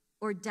waver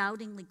or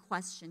doubtingly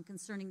question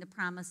concerning the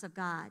promise of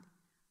God.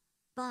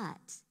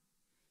 But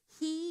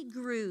he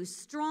grew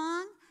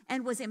strong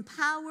and was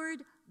empowered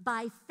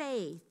by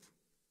faith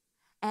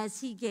as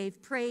he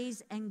gave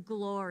praise and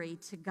glory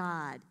to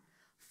God,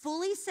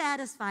 fully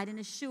satisfied and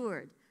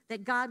assured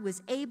that God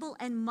was able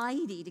and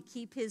mighty to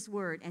keep his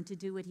word and to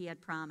do what he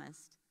had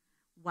promised.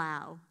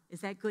 Wow,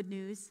 is that good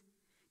news?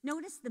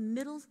 Notice the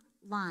middle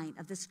line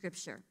of the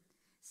scripture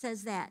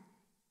says that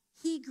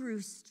he grew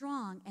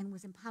strong and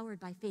was empowered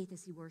by faith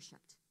as he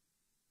worshiped.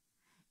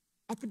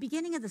 At the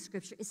beginning of the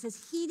scripture, it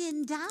says he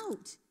didn't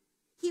doubt.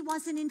 He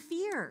wasn't in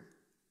fear.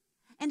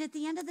 And at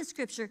the end of the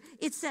scripture,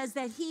 it says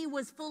that he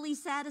was fully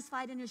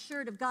satisfied and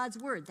assured of God's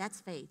word. That's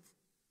faith.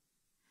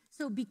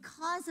 So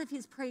because of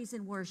his praise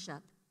and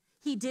worship,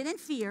 he didn't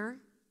fear,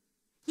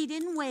 he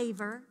didn't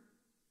waver,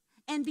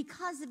 and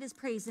because of his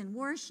praise and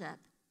worship,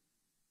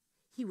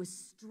 he was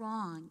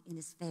strong in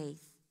his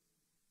faith.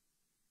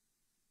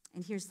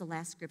 And here's the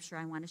last scripture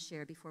I want to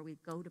share before we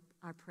go to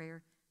our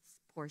prayer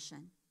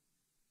portion.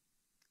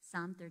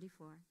 Psalm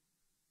 34.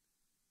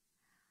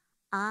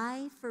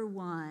 I, for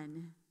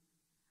one,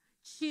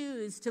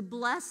 choose to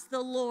bless the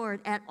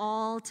Lord at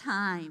all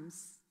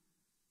times.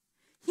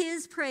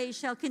 His praise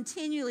shall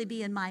continually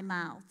be in my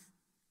mouth.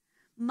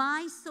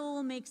 My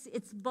soul makes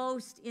its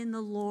boast in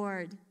the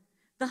Lord.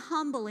 The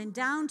humble and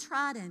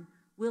downtrodden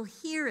will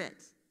hear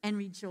it and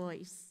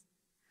rejoice.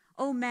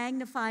 Oh,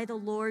 magnify the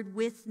Lord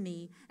with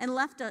me, and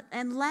let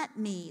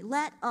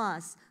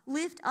us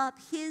lift up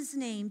his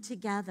name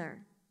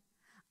together.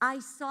 I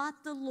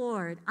sought the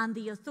Lord on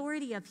the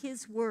authority of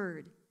his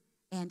word,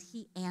 and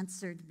he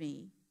answered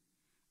me,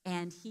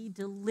 and he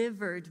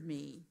delivered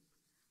me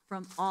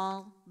from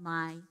all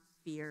my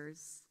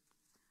fears.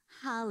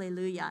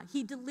 Hallelujah.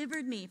 He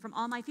delivered me from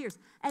all my fears.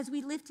 As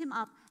we lift him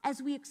up,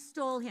 as we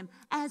extol him,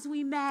 as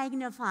we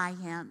magnify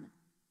him,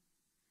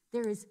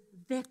 there is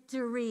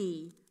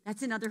victory.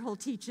 That's another whole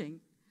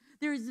teaching.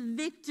 There is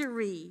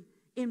victory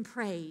in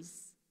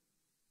praise.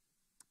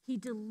 He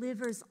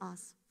delivers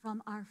us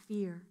from our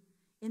fear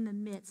in the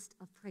midst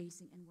of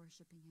praising and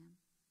worshiping him.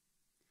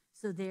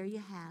 So there you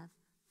have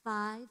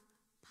 5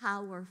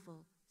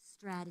 powerful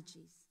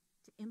strategies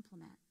to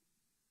implement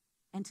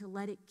and to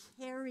let it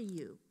carry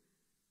you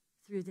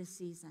through this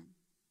season,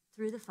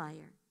 through the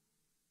fire.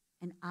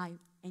 And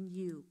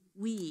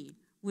we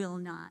will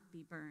not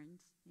be burned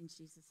in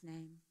Jesus'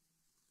 name.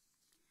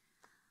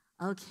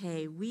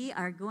 Okay, we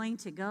are going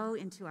to go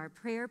into our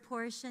prayer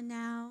portion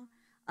now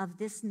of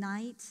this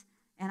night.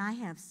 And I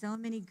have so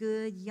many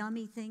good,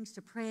 yummy things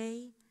to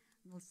pray.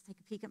 Let's take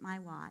a peek at my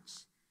watch.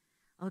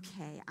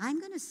 Okay, I'm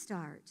going to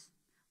start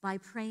by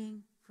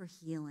praying for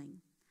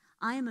healing.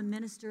 I am a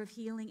minister of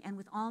healing, and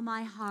with all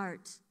my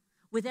heart,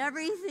 with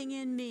everything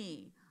in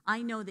me,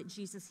 I know that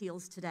Jesus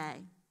heals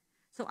today.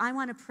 So I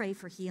want to pray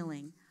for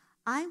healing.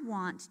 I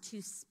want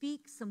to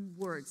speak some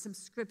words, some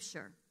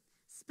scripture,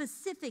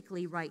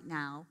 specifically right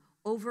now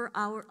over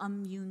our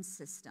immune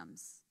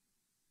systems.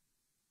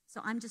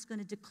 So I'm just going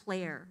to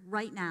declare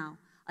right now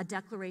a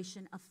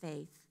declaration of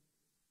faith.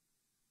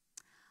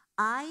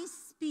 I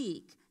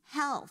speak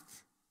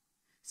health,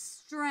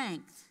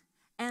 strength,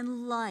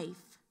 and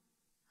life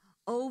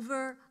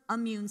over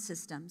immune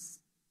systems.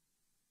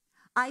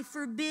 I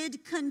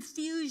forbid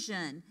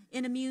confusion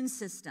in immune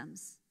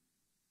systems.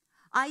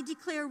 I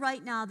declare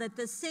right now that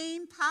the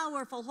same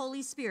powerful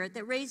Holy Spirit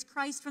that raised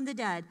Christ from the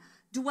dead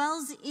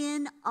dwells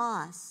in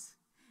us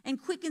and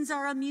quickens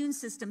our immune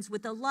systems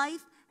with the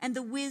life and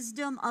the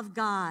wisdom of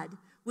God,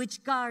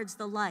 which guards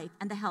the life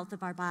and the health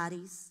of our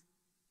bodies.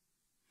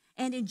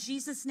 And in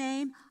Jesus'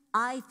 name,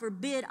 I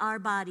forbid our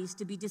bodies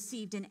to be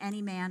deceived in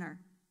any manner.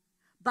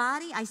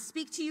 Body, I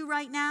speak to you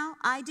right now.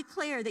 I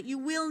declare that you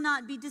will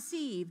not be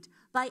deceived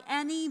by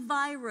any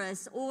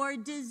virus or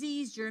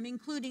disease germ,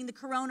 including the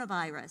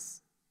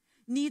coronavirus.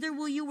 Neither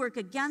will you work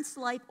against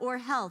life or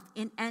health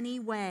in any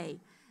way.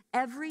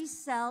 Every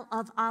cell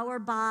of our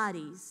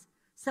bodies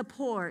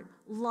support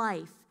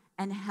life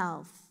and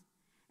health.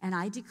 And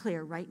I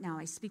declare right now,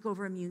 I speak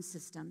over immune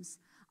systems.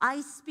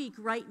 I speak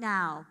right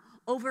now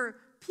over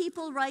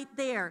people right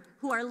there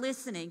who are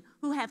listening,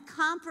 who have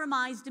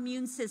compromised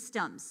immune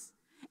systems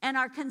and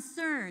are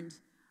concerned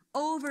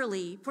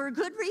overly, for a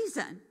good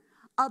reason,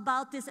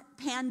 about this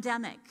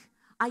pandemic.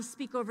 I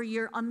speak over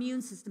your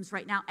immune systems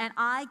right now, and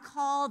I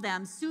call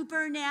them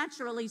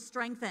supernaturally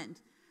strengthened.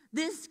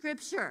 This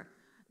scripture,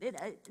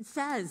 it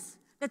says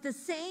that the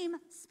same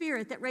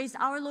Spirit that raised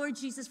our Lord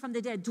Jesus from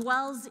the dead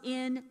dwells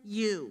in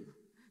you,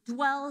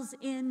 dwells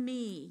in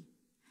me,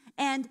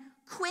 and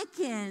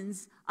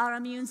quickens our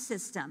immune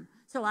system.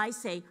 So I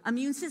say,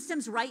 immune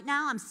systems, right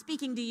now, I'm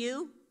speaking to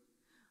you.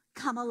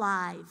 Come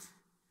alive.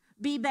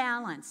 Be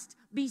balanced.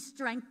 Be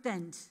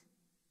strengthened.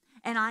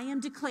 And I am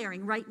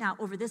declaring right now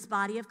over this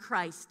body of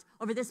Christ,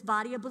 over this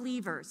body of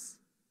believers,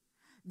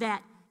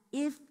 that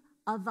if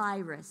a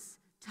virus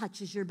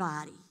touches your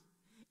body,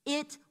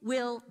 it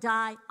will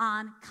die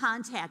on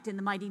contact in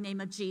the mighty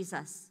name of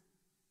Jesus.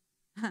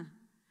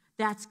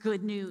 That's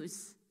good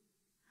news.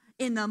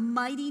 In the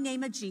mighty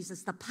name of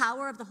Jesus, the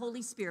power of the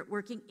Holy Spirit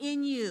working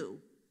in you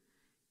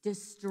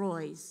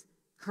destroys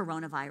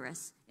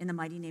coronavirus in the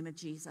mighty name of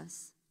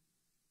Jesus.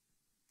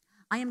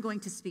 I am going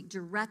to speak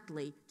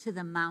directly to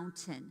the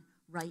mountain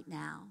right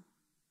now.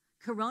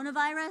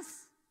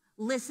 Coronavirus,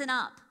 listen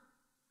up.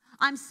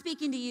 I'm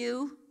speaking to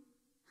you.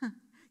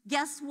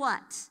 Guess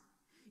what?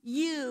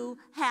 You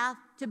have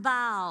to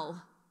bow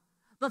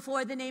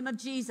before the name of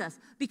Jesus,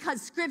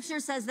 because Scripture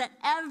says that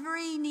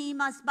every knee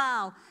must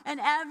bow and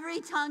every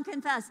tongue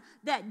confess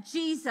that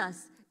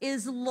Jesus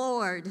is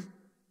Lord.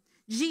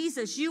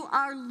 Jesus, you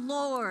are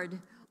Lord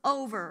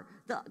over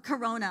the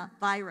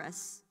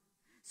coronavirus.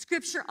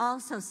 Scripture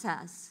also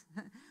says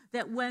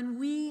that when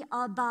we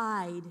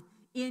abide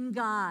in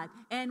God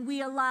and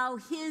we allow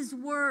His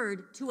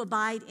word to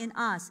abide in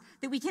us,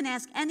 that we can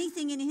ask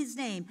anything in His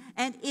name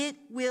and it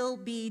will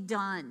be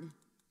done.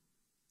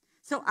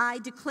 So I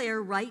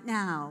declare right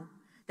now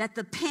that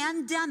the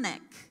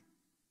pandemic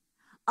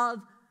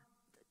of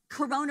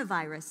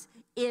coronavirus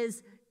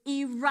is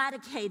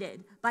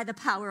eradicated by the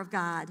power of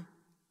God.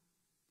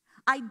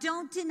 I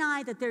don't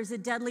deny that there's a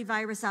deadly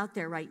virus out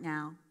there right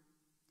now,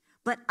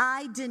 but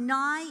I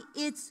deny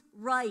its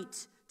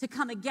right to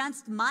come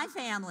against my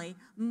family,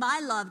 my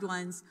loved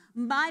ones,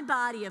 my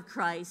body of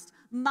Christ,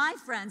 my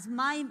friends,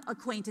 my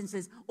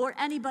acquaintances, or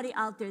anybody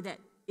out there that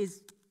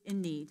is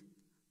in need,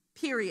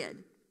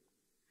 period.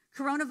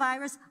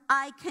 Coronavirus,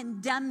 I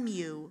condemn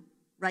you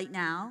right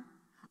now.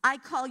 I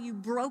call you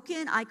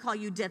broken. I call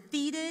you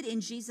defeated in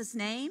Jesus'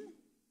 name.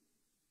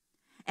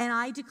 And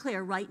I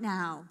declare right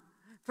now,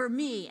 for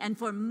me and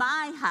for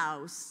my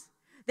house,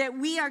 that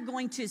we are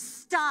going to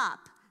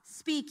stop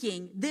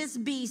speaking this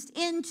beast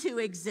into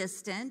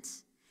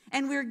existence,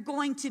 and we're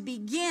going to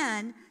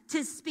begin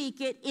to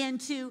speak it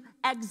into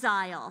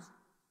exile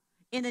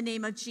in the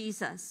name of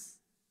Jesus.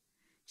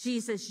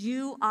 Jesus,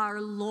 you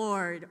are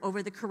Lord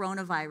over the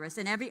coronavirus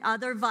and every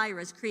other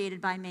virus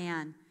created by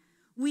man.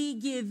 We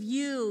give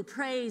you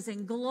praise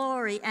and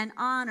glory and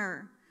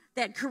honor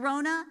that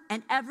corona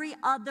and every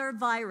other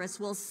virus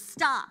will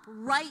stop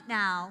right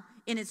now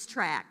in its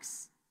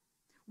tracks,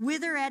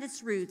 wither at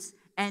its roots,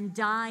 and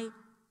die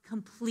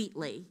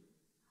completely.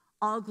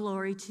 All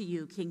glory to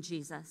you, King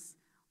Jesus.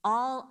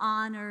 All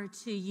honor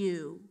to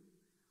you.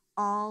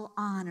 All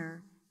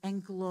honor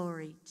and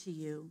glory to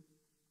you.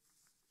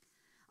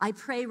 I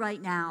pray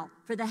right now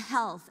for the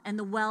health and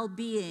the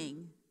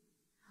well-being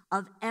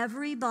of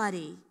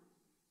everybody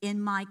in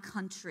my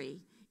country,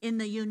 in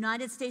the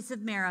United States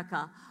of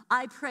America.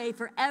 I pray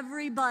for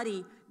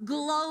everybody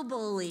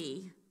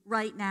globally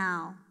right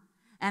now.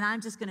 And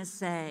I'm just going to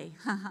say,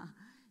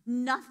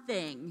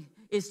 nothing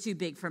is too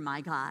big for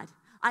my God.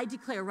 I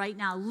declare right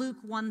now, Luke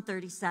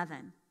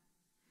 1:37,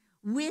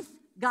 with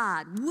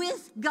God,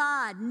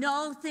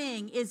 no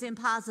thing is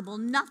impossible.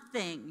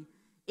 Nothing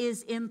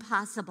is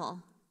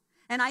impossible.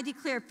 And I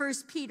declare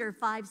 1 Peter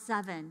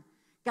 5:7.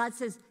 God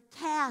says,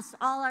 cast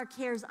all our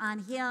cares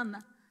on him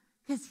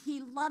because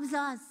he loves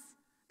us,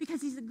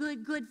 because he's a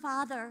good, good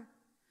father.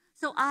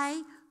 So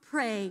I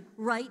pray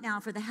right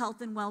now for the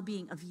health and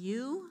well-being of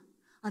you,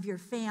 of your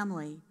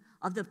family,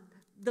 of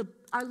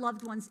our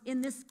loved ones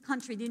in this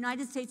country, the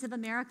United States of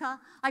America.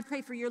 I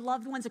pray for your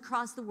loved ones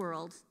across the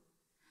world.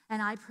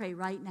 And I pray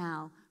right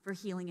now for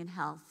healing and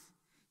health.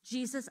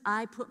 Jesus,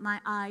 I put my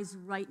eyes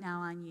right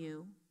now on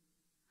you.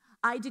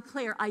 I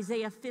declare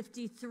Isaiah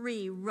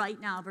 53 right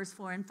now, verse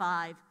 4 and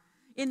 5.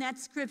 In that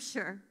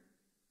scripture,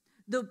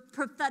 the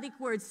prophetic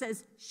word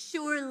says,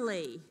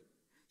 surely,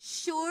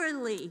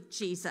 surely,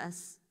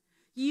 Jesus,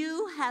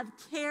 you have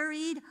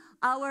carried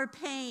our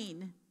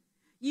pain.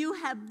 You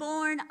have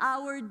borne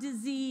our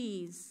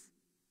disease.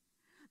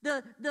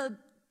 The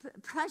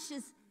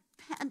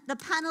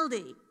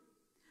penalty,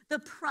 the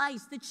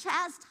price, the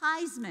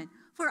chastisement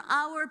for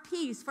our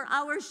peace, for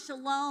our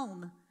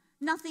shalom,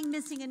 nothing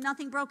missing and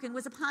nothing broken,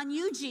 was upon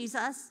you,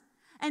 Jesus,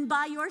 and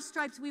by your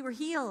stripes we were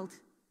healed.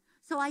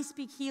 So I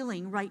speak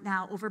healing right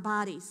now over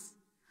bodies.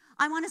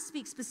 I want to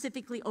speak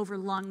specifically over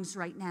lungs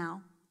right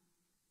now.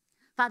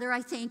 Father,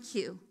 I thank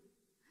you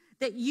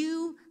that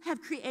you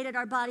have created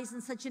our bodies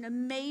in such an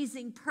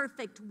amazing,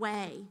 perfect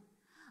way.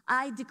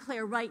 I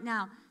declare right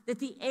now that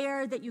the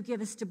air that you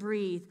give us to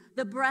breathe,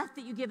 the breath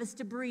that you give us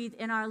to breathe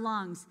in our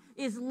lungs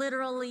is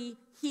literally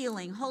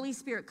healing. Holy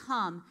Spirit,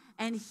 come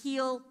and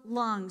heal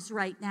lungs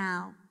right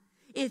now.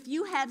 If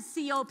you have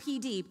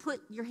COPD,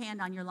 put your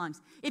hand on your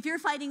lungs. If you're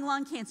fighting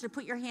lung cancer,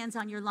 put your hands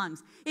on your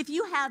lungs. If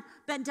you have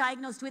been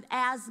diagnosed with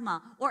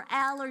asthma or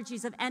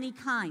allergies of any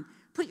kind,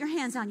 put your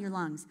hands on your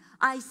lungs.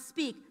 I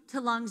speak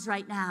to lungs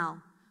right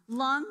now.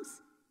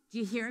 Lungs, do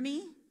you hear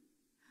me?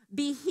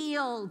 Be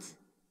healed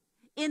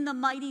in the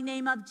mighty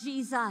name of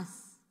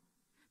Jesus.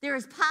 There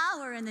is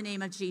power in the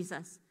name of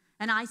Jesus.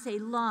 And I say,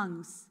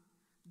 lungs,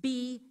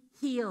 be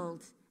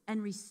healed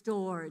and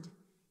restored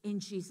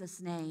in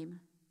Jesus' name.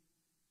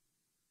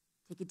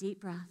 Take a deep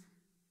breath.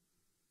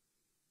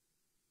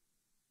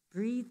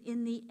 Breathe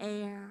in the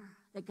air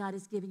that God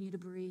has given you to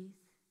breathe.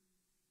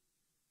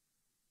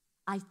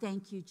 I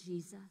thank you,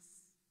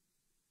 Jesus,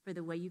 for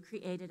the way you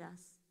created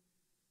us.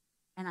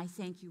 And I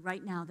thank you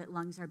right now that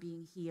lungs are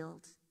being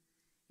healed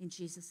in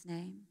Jesus'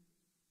 name.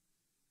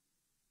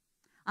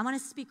 I want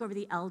to speak over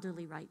the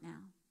elderly right now.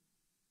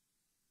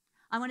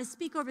 I want to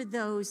speak over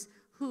those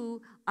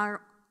who are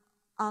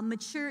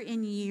mature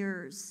in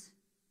years.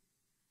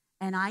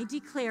 And I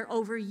declare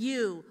over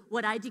you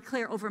what I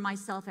declare over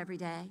myself every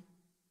day.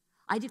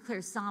 I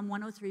declare Psalm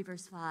 103,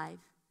 verse 5.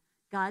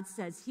 God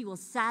says he will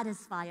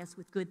satisfy us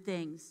with good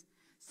things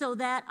so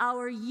that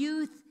our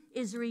youth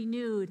is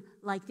renewed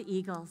like the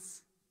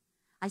eagles.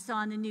 I saw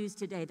on the news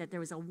today that there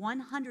was a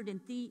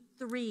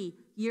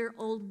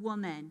 103-year-old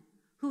woman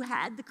who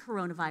had the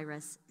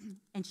coronavirus,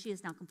 and she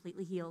is now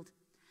completely healed.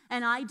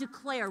 And I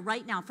declare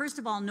right now, first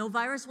of all, no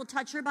virus will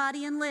touch her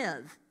body and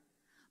live.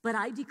 But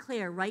I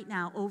declare right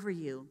now over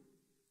you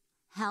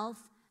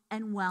health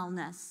and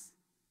wellness.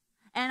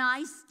 And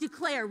I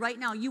declare right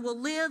now you will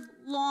live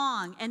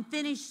long and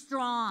finish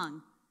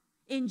strong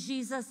in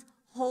Jesus'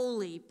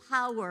 holy,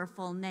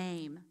 powerful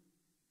name.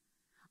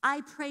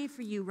 I pray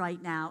for you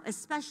right now,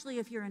 especially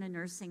if you're in a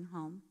nursing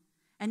home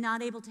and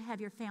not able to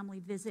have your family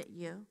visit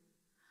you.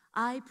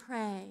 I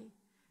pray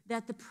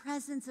that the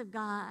presence of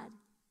God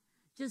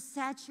just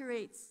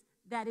saturates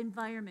that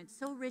environment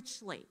so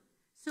richly,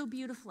 so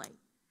beautifully,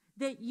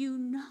 that you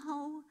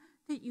know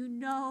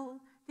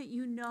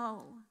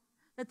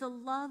that the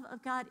love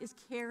of God is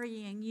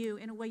carrying you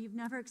in a way you've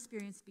never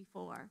experienced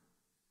before.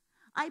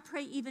 I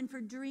pray even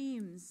for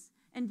dreams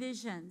and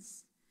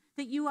visions,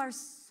 that you are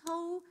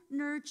so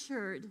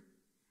nurtured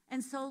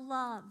and so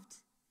loved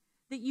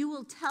that you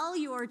will tell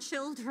your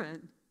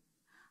children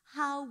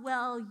how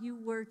well you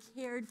were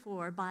cared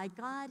for by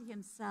God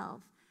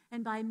himself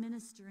and by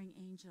ministering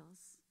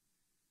angels.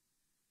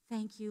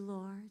 Thank you,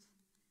 Lord.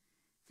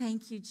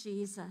 Thank you,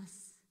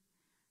 Jesus.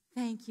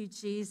 Thank you,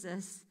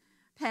 Jesus.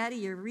 Patty,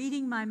 you're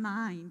reading my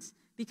mind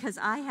because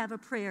I have a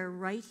prayer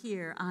right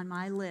here on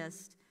my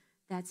list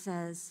that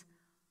says,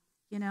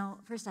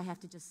 first I have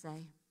to just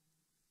say,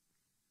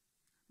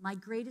 my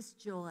greatest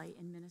joy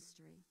in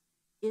ministry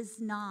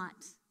is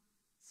not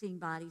seeing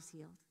bodies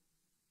healed.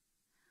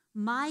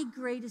 My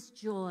greatest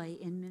joy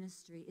in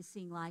ministry is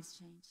seeing lives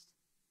changed.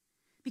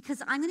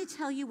 Because I'm going to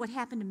tell you what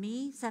happened to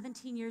me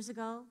 17 years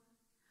ago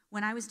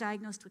when I was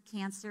diagnosed with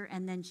cancer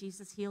and then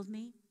Jesus healed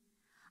me.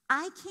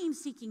 I came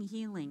seeking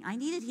healing. I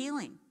needed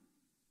healing.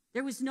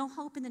 There was no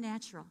hope in the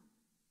natural.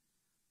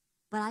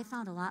 But I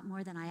found a lot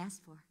more than I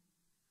asked for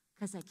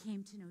because I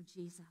came to know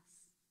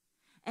Jesus.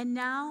 And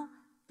now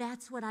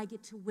that's what I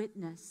get to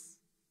witness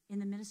in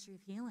the ministry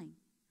of healing.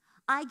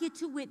 I get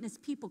to witness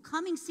people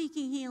coming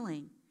seeking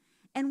healing.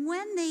 And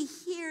when they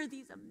hear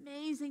these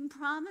amazing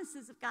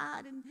promises of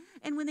God,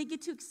 and when they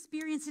get to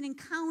experience and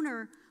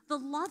encounter the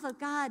love of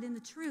God and the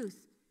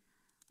truth,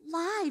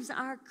 lives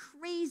are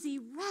crazy,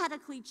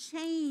 radically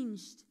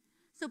changed.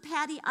 So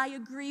Patty, I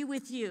agree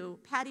with you.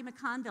 Patty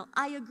McConville,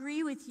 I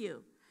agree with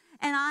you.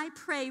 And I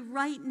pray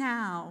right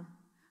now,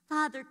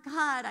 Father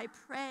God, I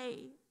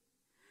pray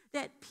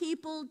that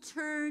people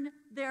turn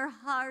their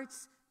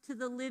hearts to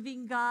the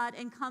living God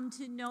and come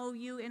to know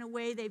you in a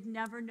way they've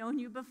never known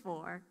you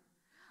before.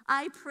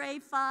 I pray,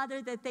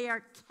 Father, that they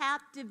are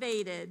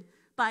captivated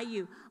by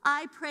you.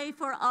 I pray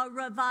for a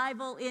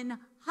revival in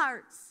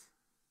hearts.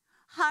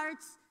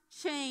 Hearts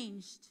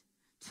changed,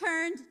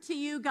 turned to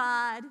you,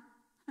 God.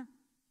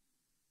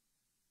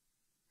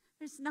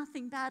 There's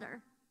nothing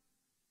better.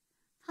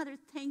 Father,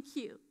 thank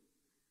you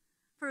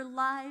for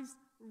lives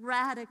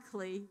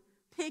radically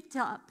picked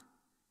up,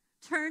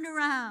 turned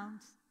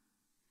around,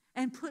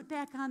 and put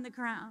back on the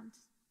ground.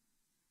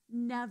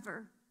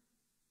 Never,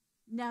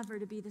 never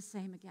to be the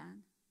same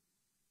again.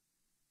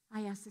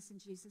 I ask this in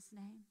Jesus'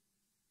 name.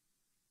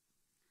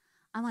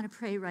 I want to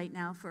pray right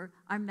now for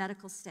our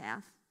medical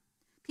staff,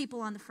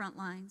 people on the front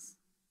lines.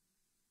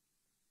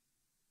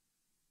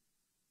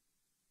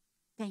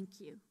 Thank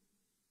you.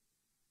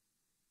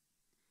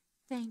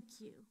 Thank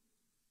you.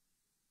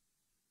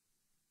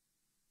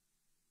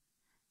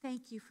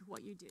 Thank you for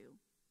what you do.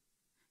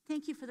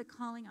 Thank you for the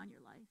calling on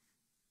your life.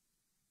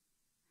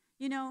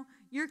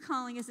 Your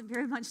calling isn't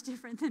very much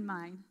different than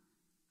mine.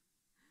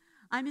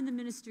 I'm in the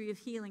ministry of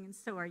healing, and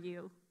so are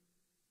you.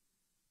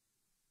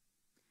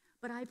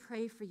 But I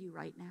pray for you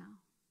right now.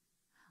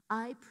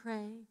 I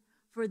pray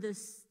for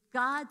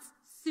God's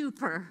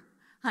super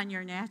on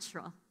your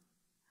natural.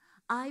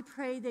 I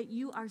pray that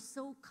you are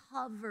so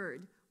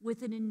covered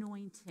with an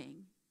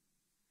anointing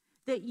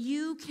that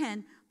you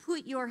can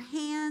put your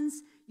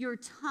hands, your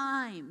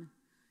time,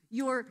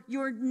 your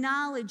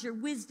knowledge, your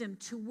wisdom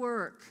to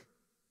work.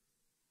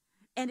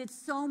 And it's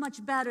so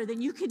much better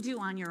than you could do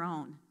on your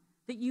own,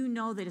 that you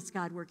know that it's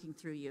God working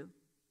through you.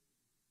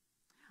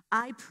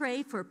 I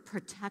pray for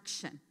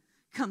protection.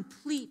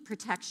 Complete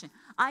protection.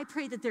 I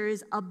pray that there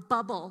is a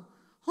bubble,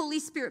 Holy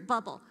Spirit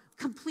bubble,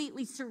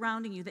 completely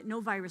surrounding you that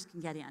no virus can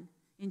get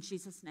in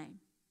Jesus' name.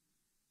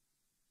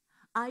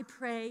 I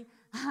pray,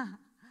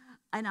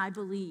 and I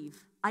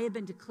believe, I have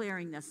been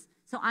declaring this,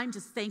 so I'm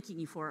just thanking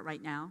you for it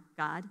right now,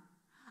 God.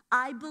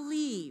 I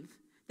believe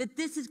that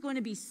this is going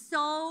to be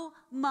so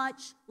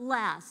much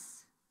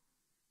less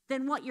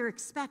than what you're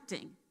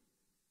expecting,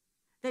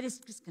 that it's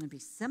just going to be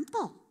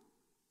simple,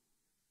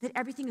 that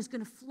everything is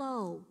going to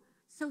flow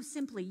so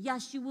simply.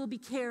 Yes, you will be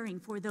caring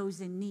for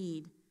those in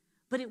need,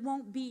 but it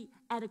won't be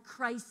at a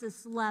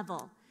crisis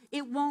level.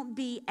 It won't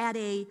be at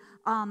a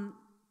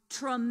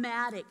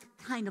traumatic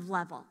kind of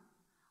level.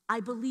 I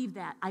believe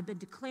that. I've been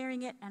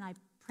declaring it, and I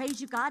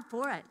praise you, God,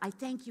 for it. I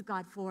thank you,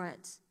 God, for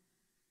it.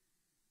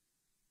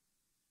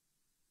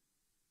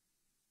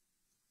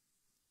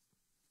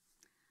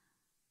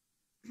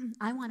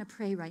 I want to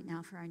pray right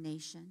now for our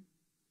nation.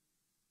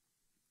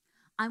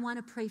 I want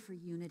to pray for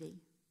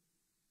unity.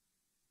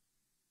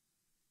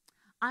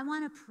 I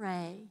want to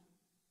pray,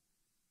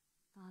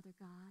 Father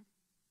God,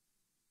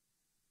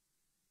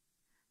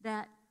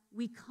 that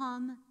we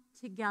come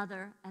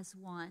together as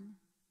one.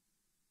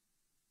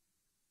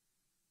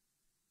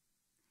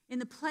 In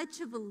the Pledge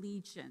of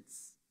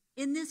Allegiance,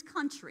 in this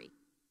country,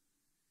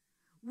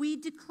 we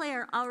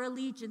declare our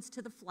allegiance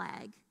to the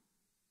flag.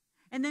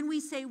 And then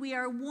we say we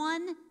are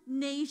one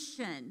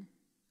nation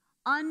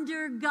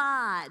under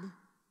God,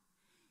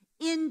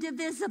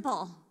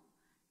 indivisible.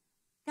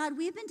 God,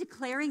 we've been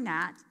declaring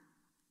that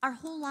our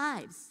whole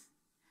lives.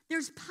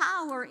 There's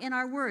power in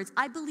our words.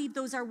 I believe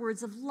those are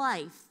words of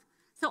life.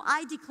 So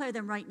I declare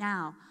them right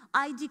now.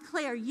 I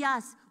declare,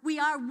 yes, we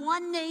are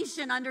one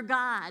nation under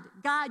God.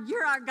 God,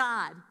 you're our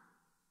God.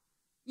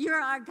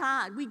 You're our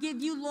God. We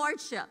give you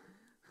lordship.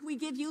 We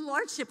give you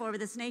lordship over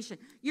this nation.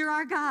 You're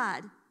our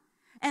God.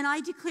 And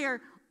I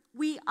declare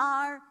we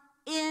are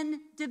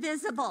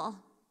indivisible.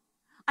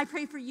 I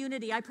pray for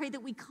unity. I pray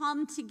that we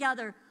come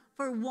together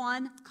for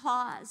one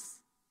cause.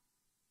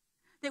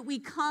 That we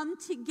come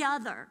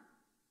together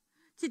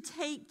to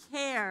take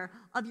care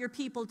of your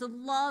people, to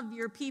love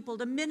your people,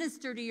 to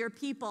minister to your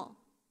people.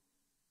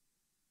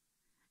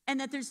 and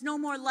that there's no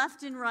more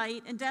left and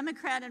right and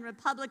Democrat and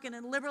Republican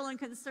and liberal and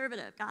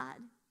conservative, God.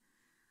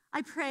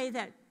 I pray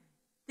that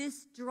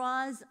this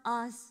draws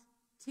us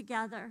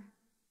together.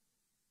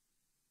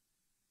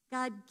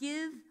 God,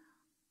 give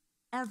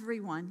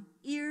everyone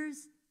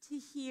ears to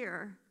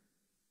hear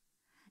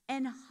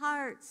and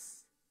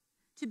hearts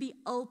to be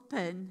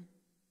open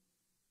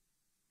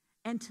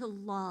and to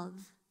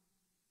love.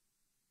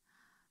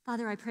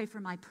 Father, I pray for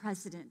my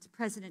president,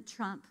 President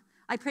Trump.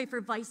 I pray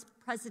for Vice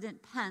President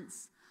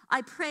Pence.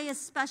 I pray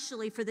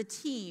especially for the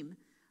team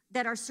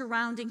that are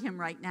surrounding him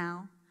right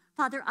now.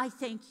 Father, I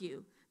thank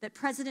you that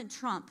President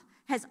Trump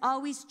has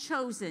always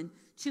chosen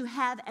to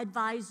have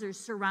advisors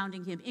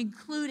surrounding him,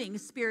 including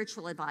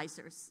spiritual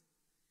advisors.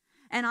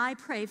 And I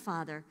pray,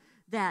 Father,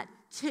 that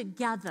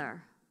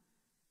together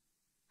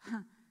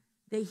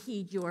they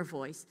heed your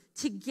voice.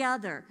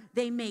 Together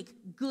they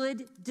make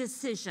good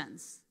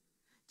decisions.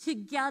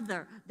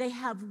 Together they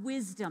have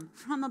wisdom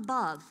from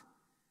above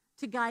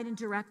to guide and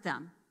direct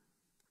them.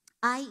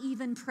 I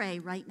even pray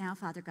right now,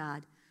 Father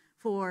God,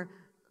 for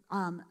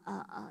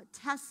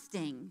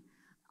testing,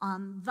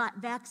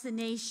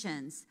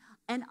 vaccinations,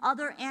 and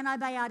other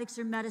antibiotics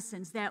or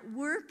medicines that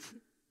work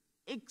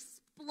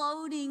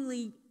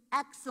explodingly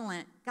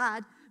excellent,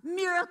 God,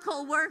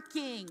 miracle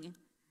working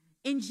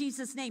in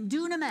Jesus' name.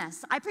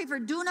 Dunamis. I pray for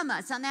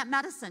dunamis on that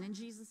medicine in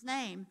Jesus'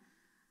 name.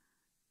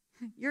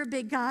 You're a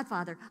big God,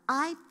 Father.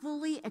 I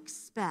fully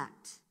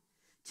expect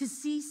to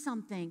see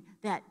something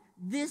that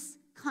this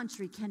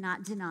country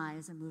cannot deny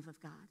as a move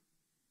of God.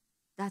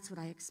 That's what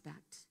I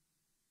expect.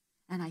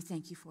 And I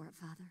thank you for it,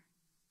 Father.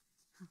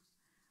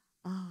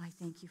 Oh, I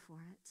thank you for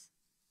it.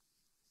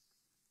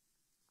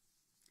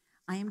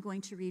 I am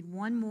going to read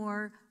one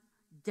more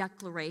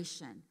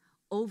declaration,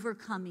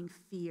 overcoming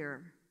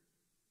fear.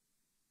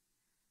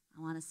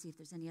 I want to see if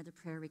there's any other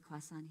prayer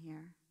requests on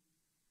here.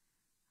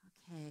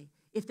 Okay.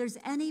 If there's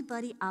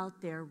anybody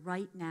out there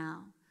right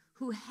now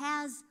who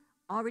has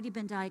already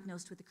been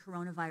diagnosed with the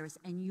coronavirus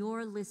and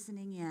you're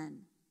listening in,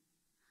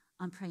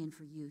 I'm praying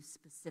for you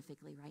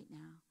specifically right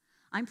now.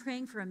 I'm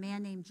praying for a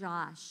man named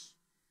Josh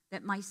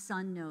that my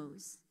son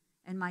knows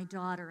and my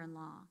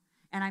daughter-in-law.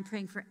 And I'm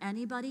praying for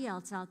anybody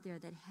else out there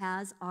that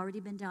has already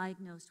been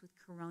diagnosed with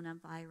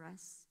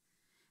coronavirus.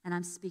 And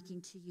I'm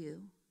speaking to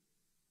you.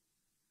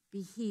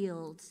 Be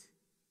healed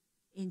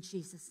in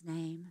Jesus'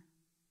 name.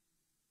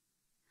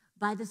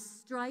 By the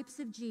stripes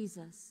of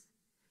Jesus,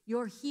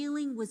 your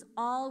healing was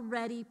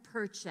already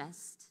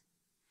purchased.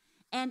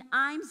 And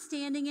I'm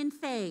standing in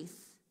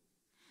faith.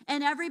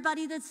 And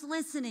everybody that's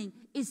listening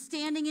is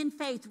standing in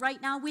faith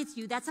right now with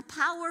you. That's a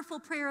powerful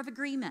prayer of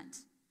agreement.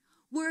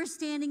 We're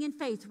standing in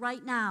faith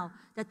right now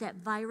that that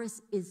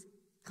virus is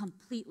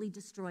completely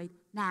destroyed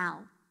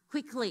now.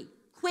 Quickly,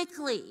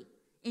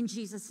 in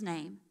Jesus'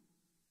 name.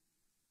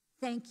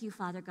 Thank you,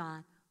 Father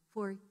God,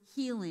 for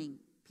healing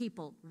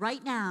people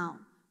right now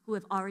who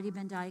have already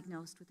been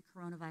diagnosed with the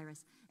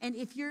coronavirus. And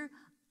if you're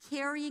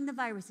carrying the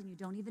virus and you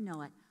don't even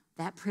know it,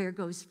 that prayer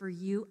goes for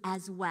you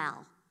as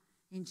well,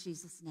 in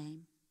Jesus'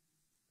 name.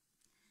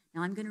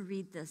 Now I'm going to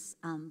read this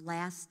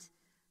last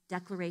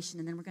declaration,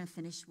 and then we're going to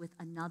finish with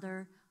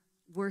another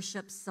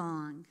worship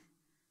song,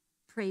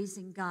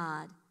 praising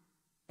God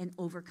and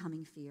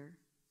overcoming fear.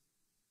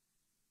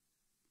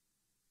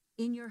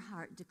 In your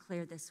heart,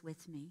 declare this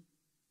with me.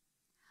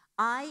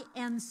 I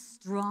am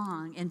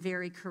strong and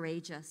very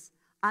courageous.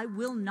 I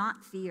will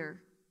not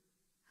fear.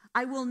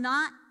 I will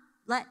not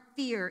let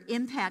fear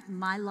impact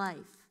my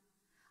life.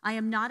 I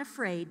am not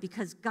afraid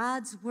because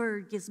God's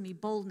word gives me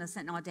boldness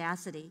and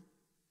audacity.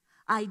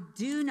 I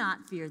do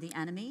not fear the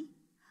enemy.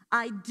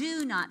 I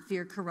do not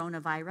fear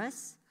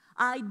coronavirus.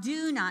 I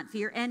do not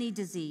fear any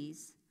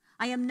disease.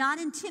 I am not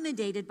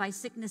intimidated by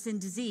sickness and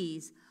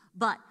disease,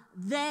 but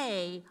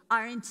they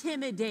are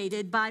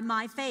intimidated by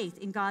my faith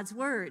in God's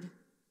word.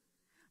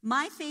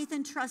 My faith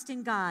and trust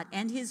in God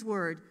and his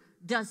word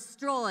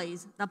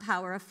destroys the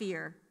power of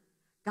fear.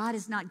 God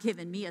has not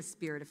given me a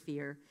spirit of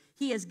fear.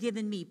 He has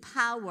given me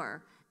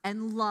power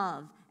and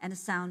love and a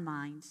sound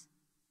mind.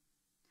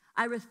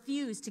 I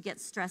refuse to get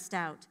stressed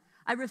out.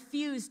 I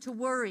refuse to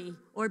worry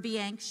or be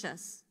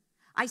anxious.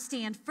 I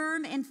stand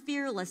firm and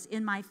fearless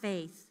in my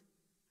faith.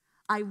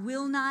 I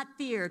will not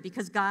fear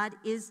because God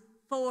is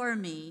for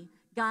me,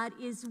 God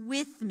is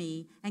with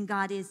me, and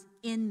God is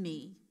in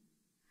me.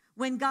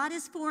 When God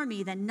is for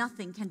me, then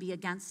nothing can be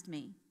against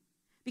me.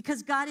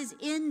 Because God is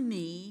in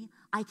me,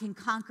 I can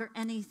conquer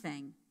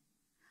anything.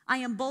 I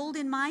am bold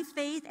in my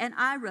faith, and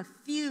I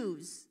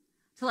refuse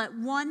to let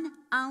 1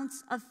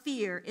 ounce of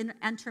fear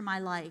enter my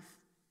life.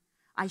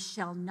 I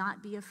shall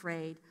not be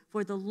afraid,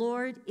 for the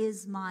Lord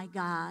is my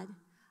God.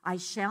 I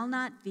shall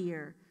not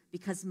fear,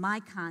 because my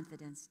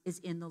confidence is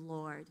in the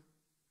Lord.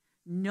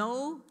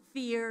 No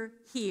fear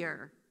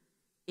here,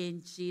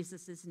 in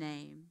Jesus'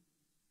 name.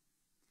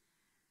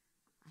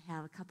 I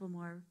have a couple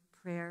more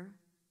prayer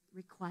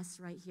requests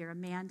right here.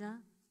 Amanda,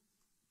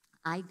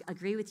 I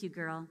agree with you,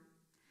 girl.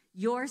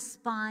 Your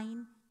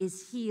spine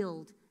is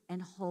healed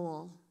and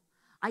whole.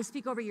 I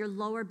speak over your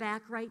lower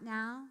back right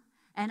now,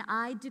 and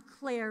I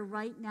declare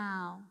right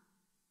now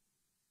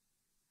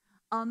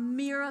a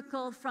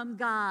miracle from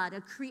God,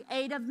 a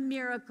creative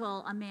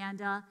miracle,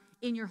 Amanda,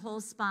 in your whole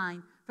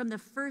spine, from the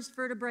first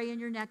vertebrae in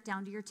your neck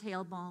down to your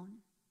tailbone.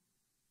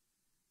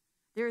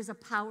 There is a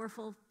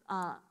powerful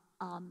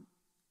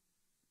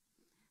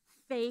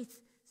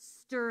faith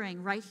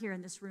stirring right here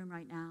in this room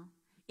right now,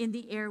 in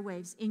the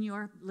airwaves, in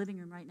your living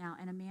room right now.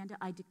 And Amanda,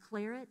 I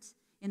declare it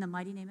in the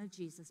mighty name of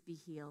Jesus, be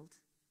healed.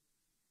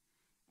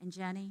 And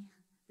Jenny,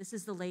 this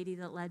is the lady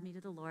that led me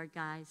to the Lord,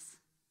 guys.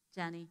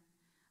 Jenny.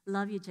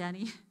 Love you,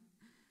 Jenny.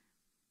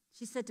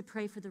 She said to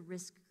pray for the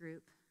risk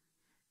group.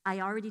 I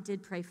already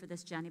did pray for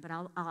this, Jenny, but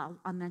I'll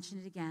mention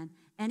it again.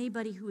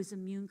 Anybody who is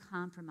immune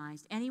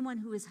compromised, anyone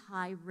who is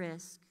high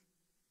risk,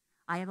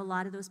 I have a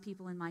lot of those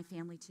people in my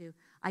family too.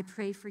 I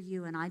pray for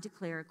you and I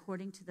declare,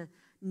 according to the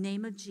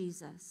name of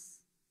Jesus,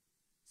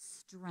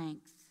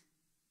 strength,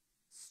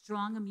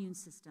 strong immune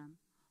system,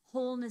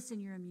 wholeness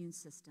in your immune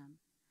system,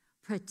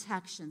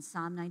 protection,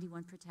 Psalm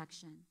 91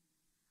 protection.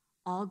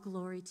 All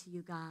glory to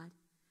you, God.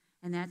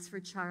 And that's for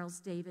Charles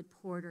David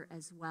Porter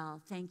as well.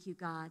 Thank you,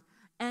 God.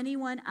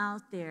 Anyone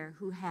out there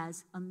who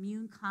has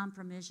immune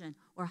compromission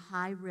or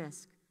high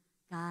risk,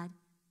 God,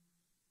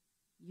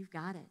 you've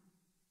got it.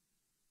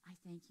 I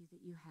thank you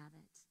that you have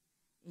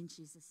it. In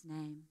Jesus'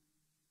 name.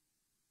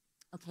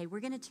 Okay, we're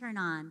going to turn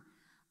on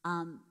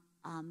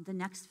the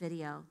next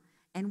video,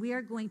 and we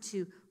are going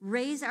to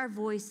raise our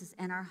voices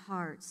and our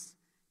hearts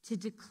to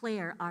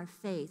declare our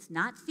faith,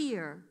 not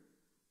fear,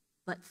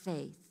 but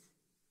faith.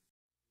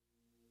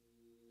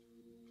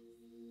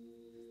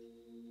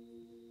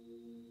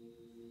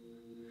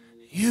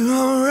 You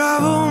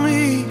unravel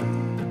me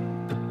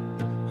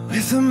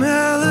with a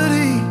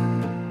melody.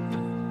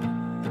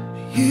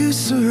 You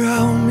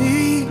surround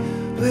me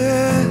with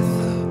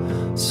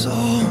a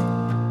song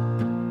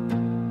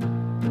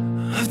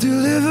of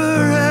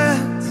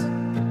deliverance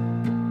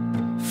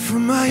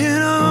from my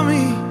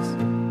enemies,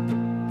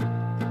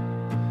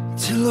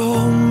 till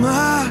all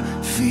my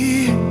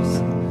fears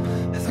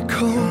are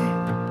gone.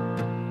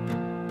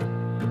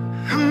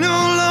 I'm no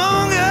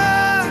longer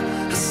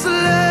a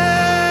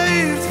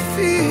slave to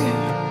fear.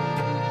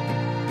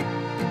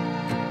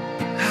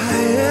 I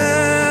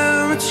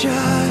am a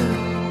child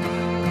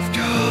of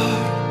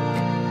God.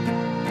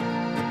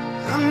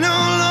 I'm no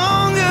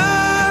longer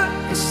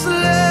a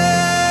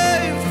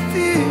slave to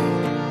fear.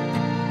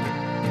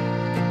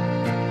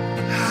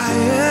 I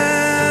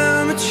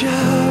am a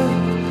child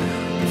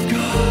of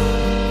God.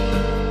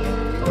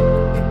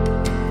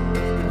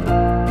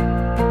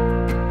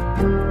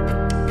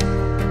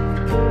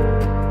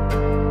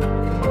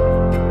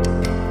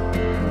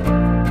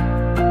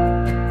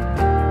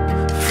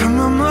 From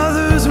my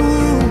mother's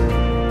womb,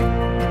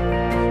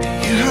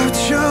 you have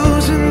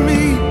chosen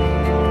me.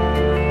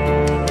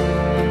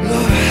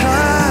 Love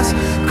has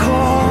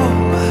called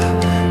my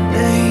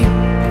name.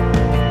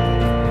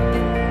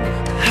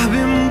 I've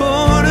been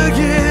born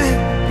again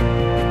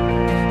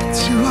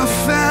into a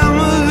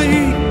family.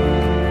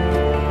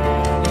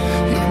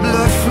 Your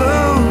blood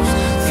flows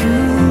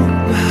through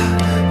my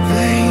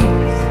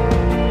veins.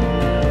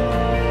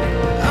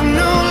 I'm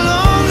no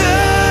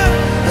longer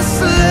a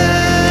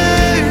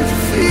slave to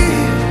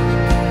fear.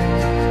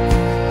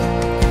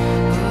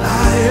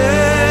 I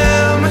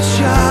am a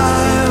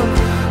child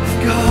of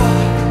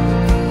God.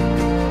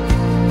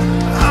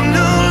 I'm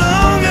no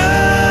longer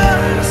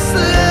a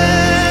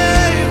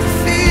slave to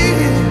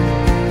fear.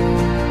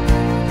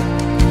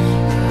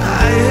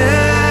 I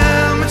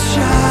am a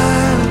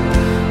child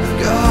of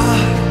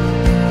God.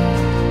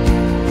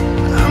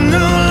 I'm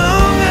no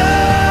longer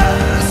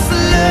a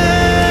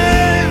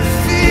slave to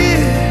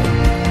fear.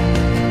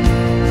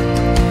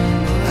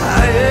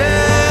 I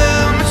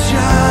am a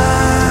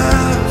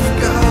child of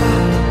God.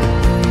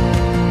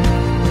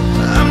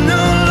 I'm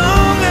no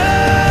longer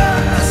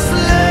a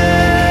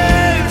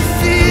slave to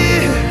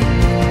fear.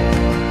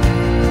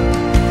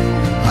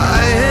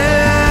 I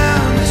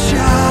am a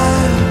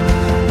child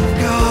of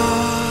God.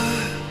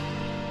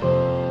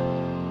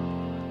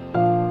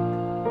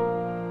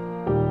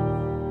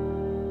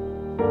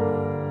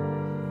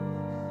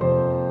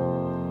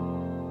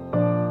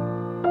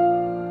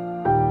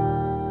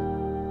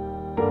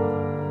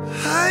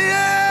 I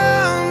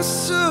am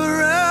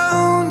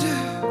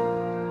surrounded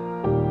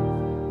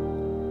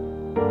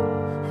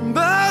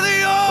by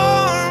the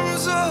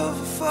arms of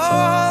a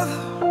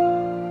Father.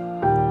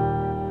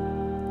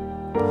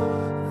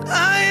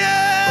 I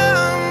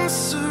am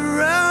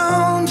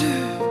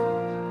surrounded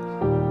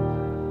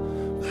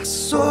by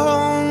so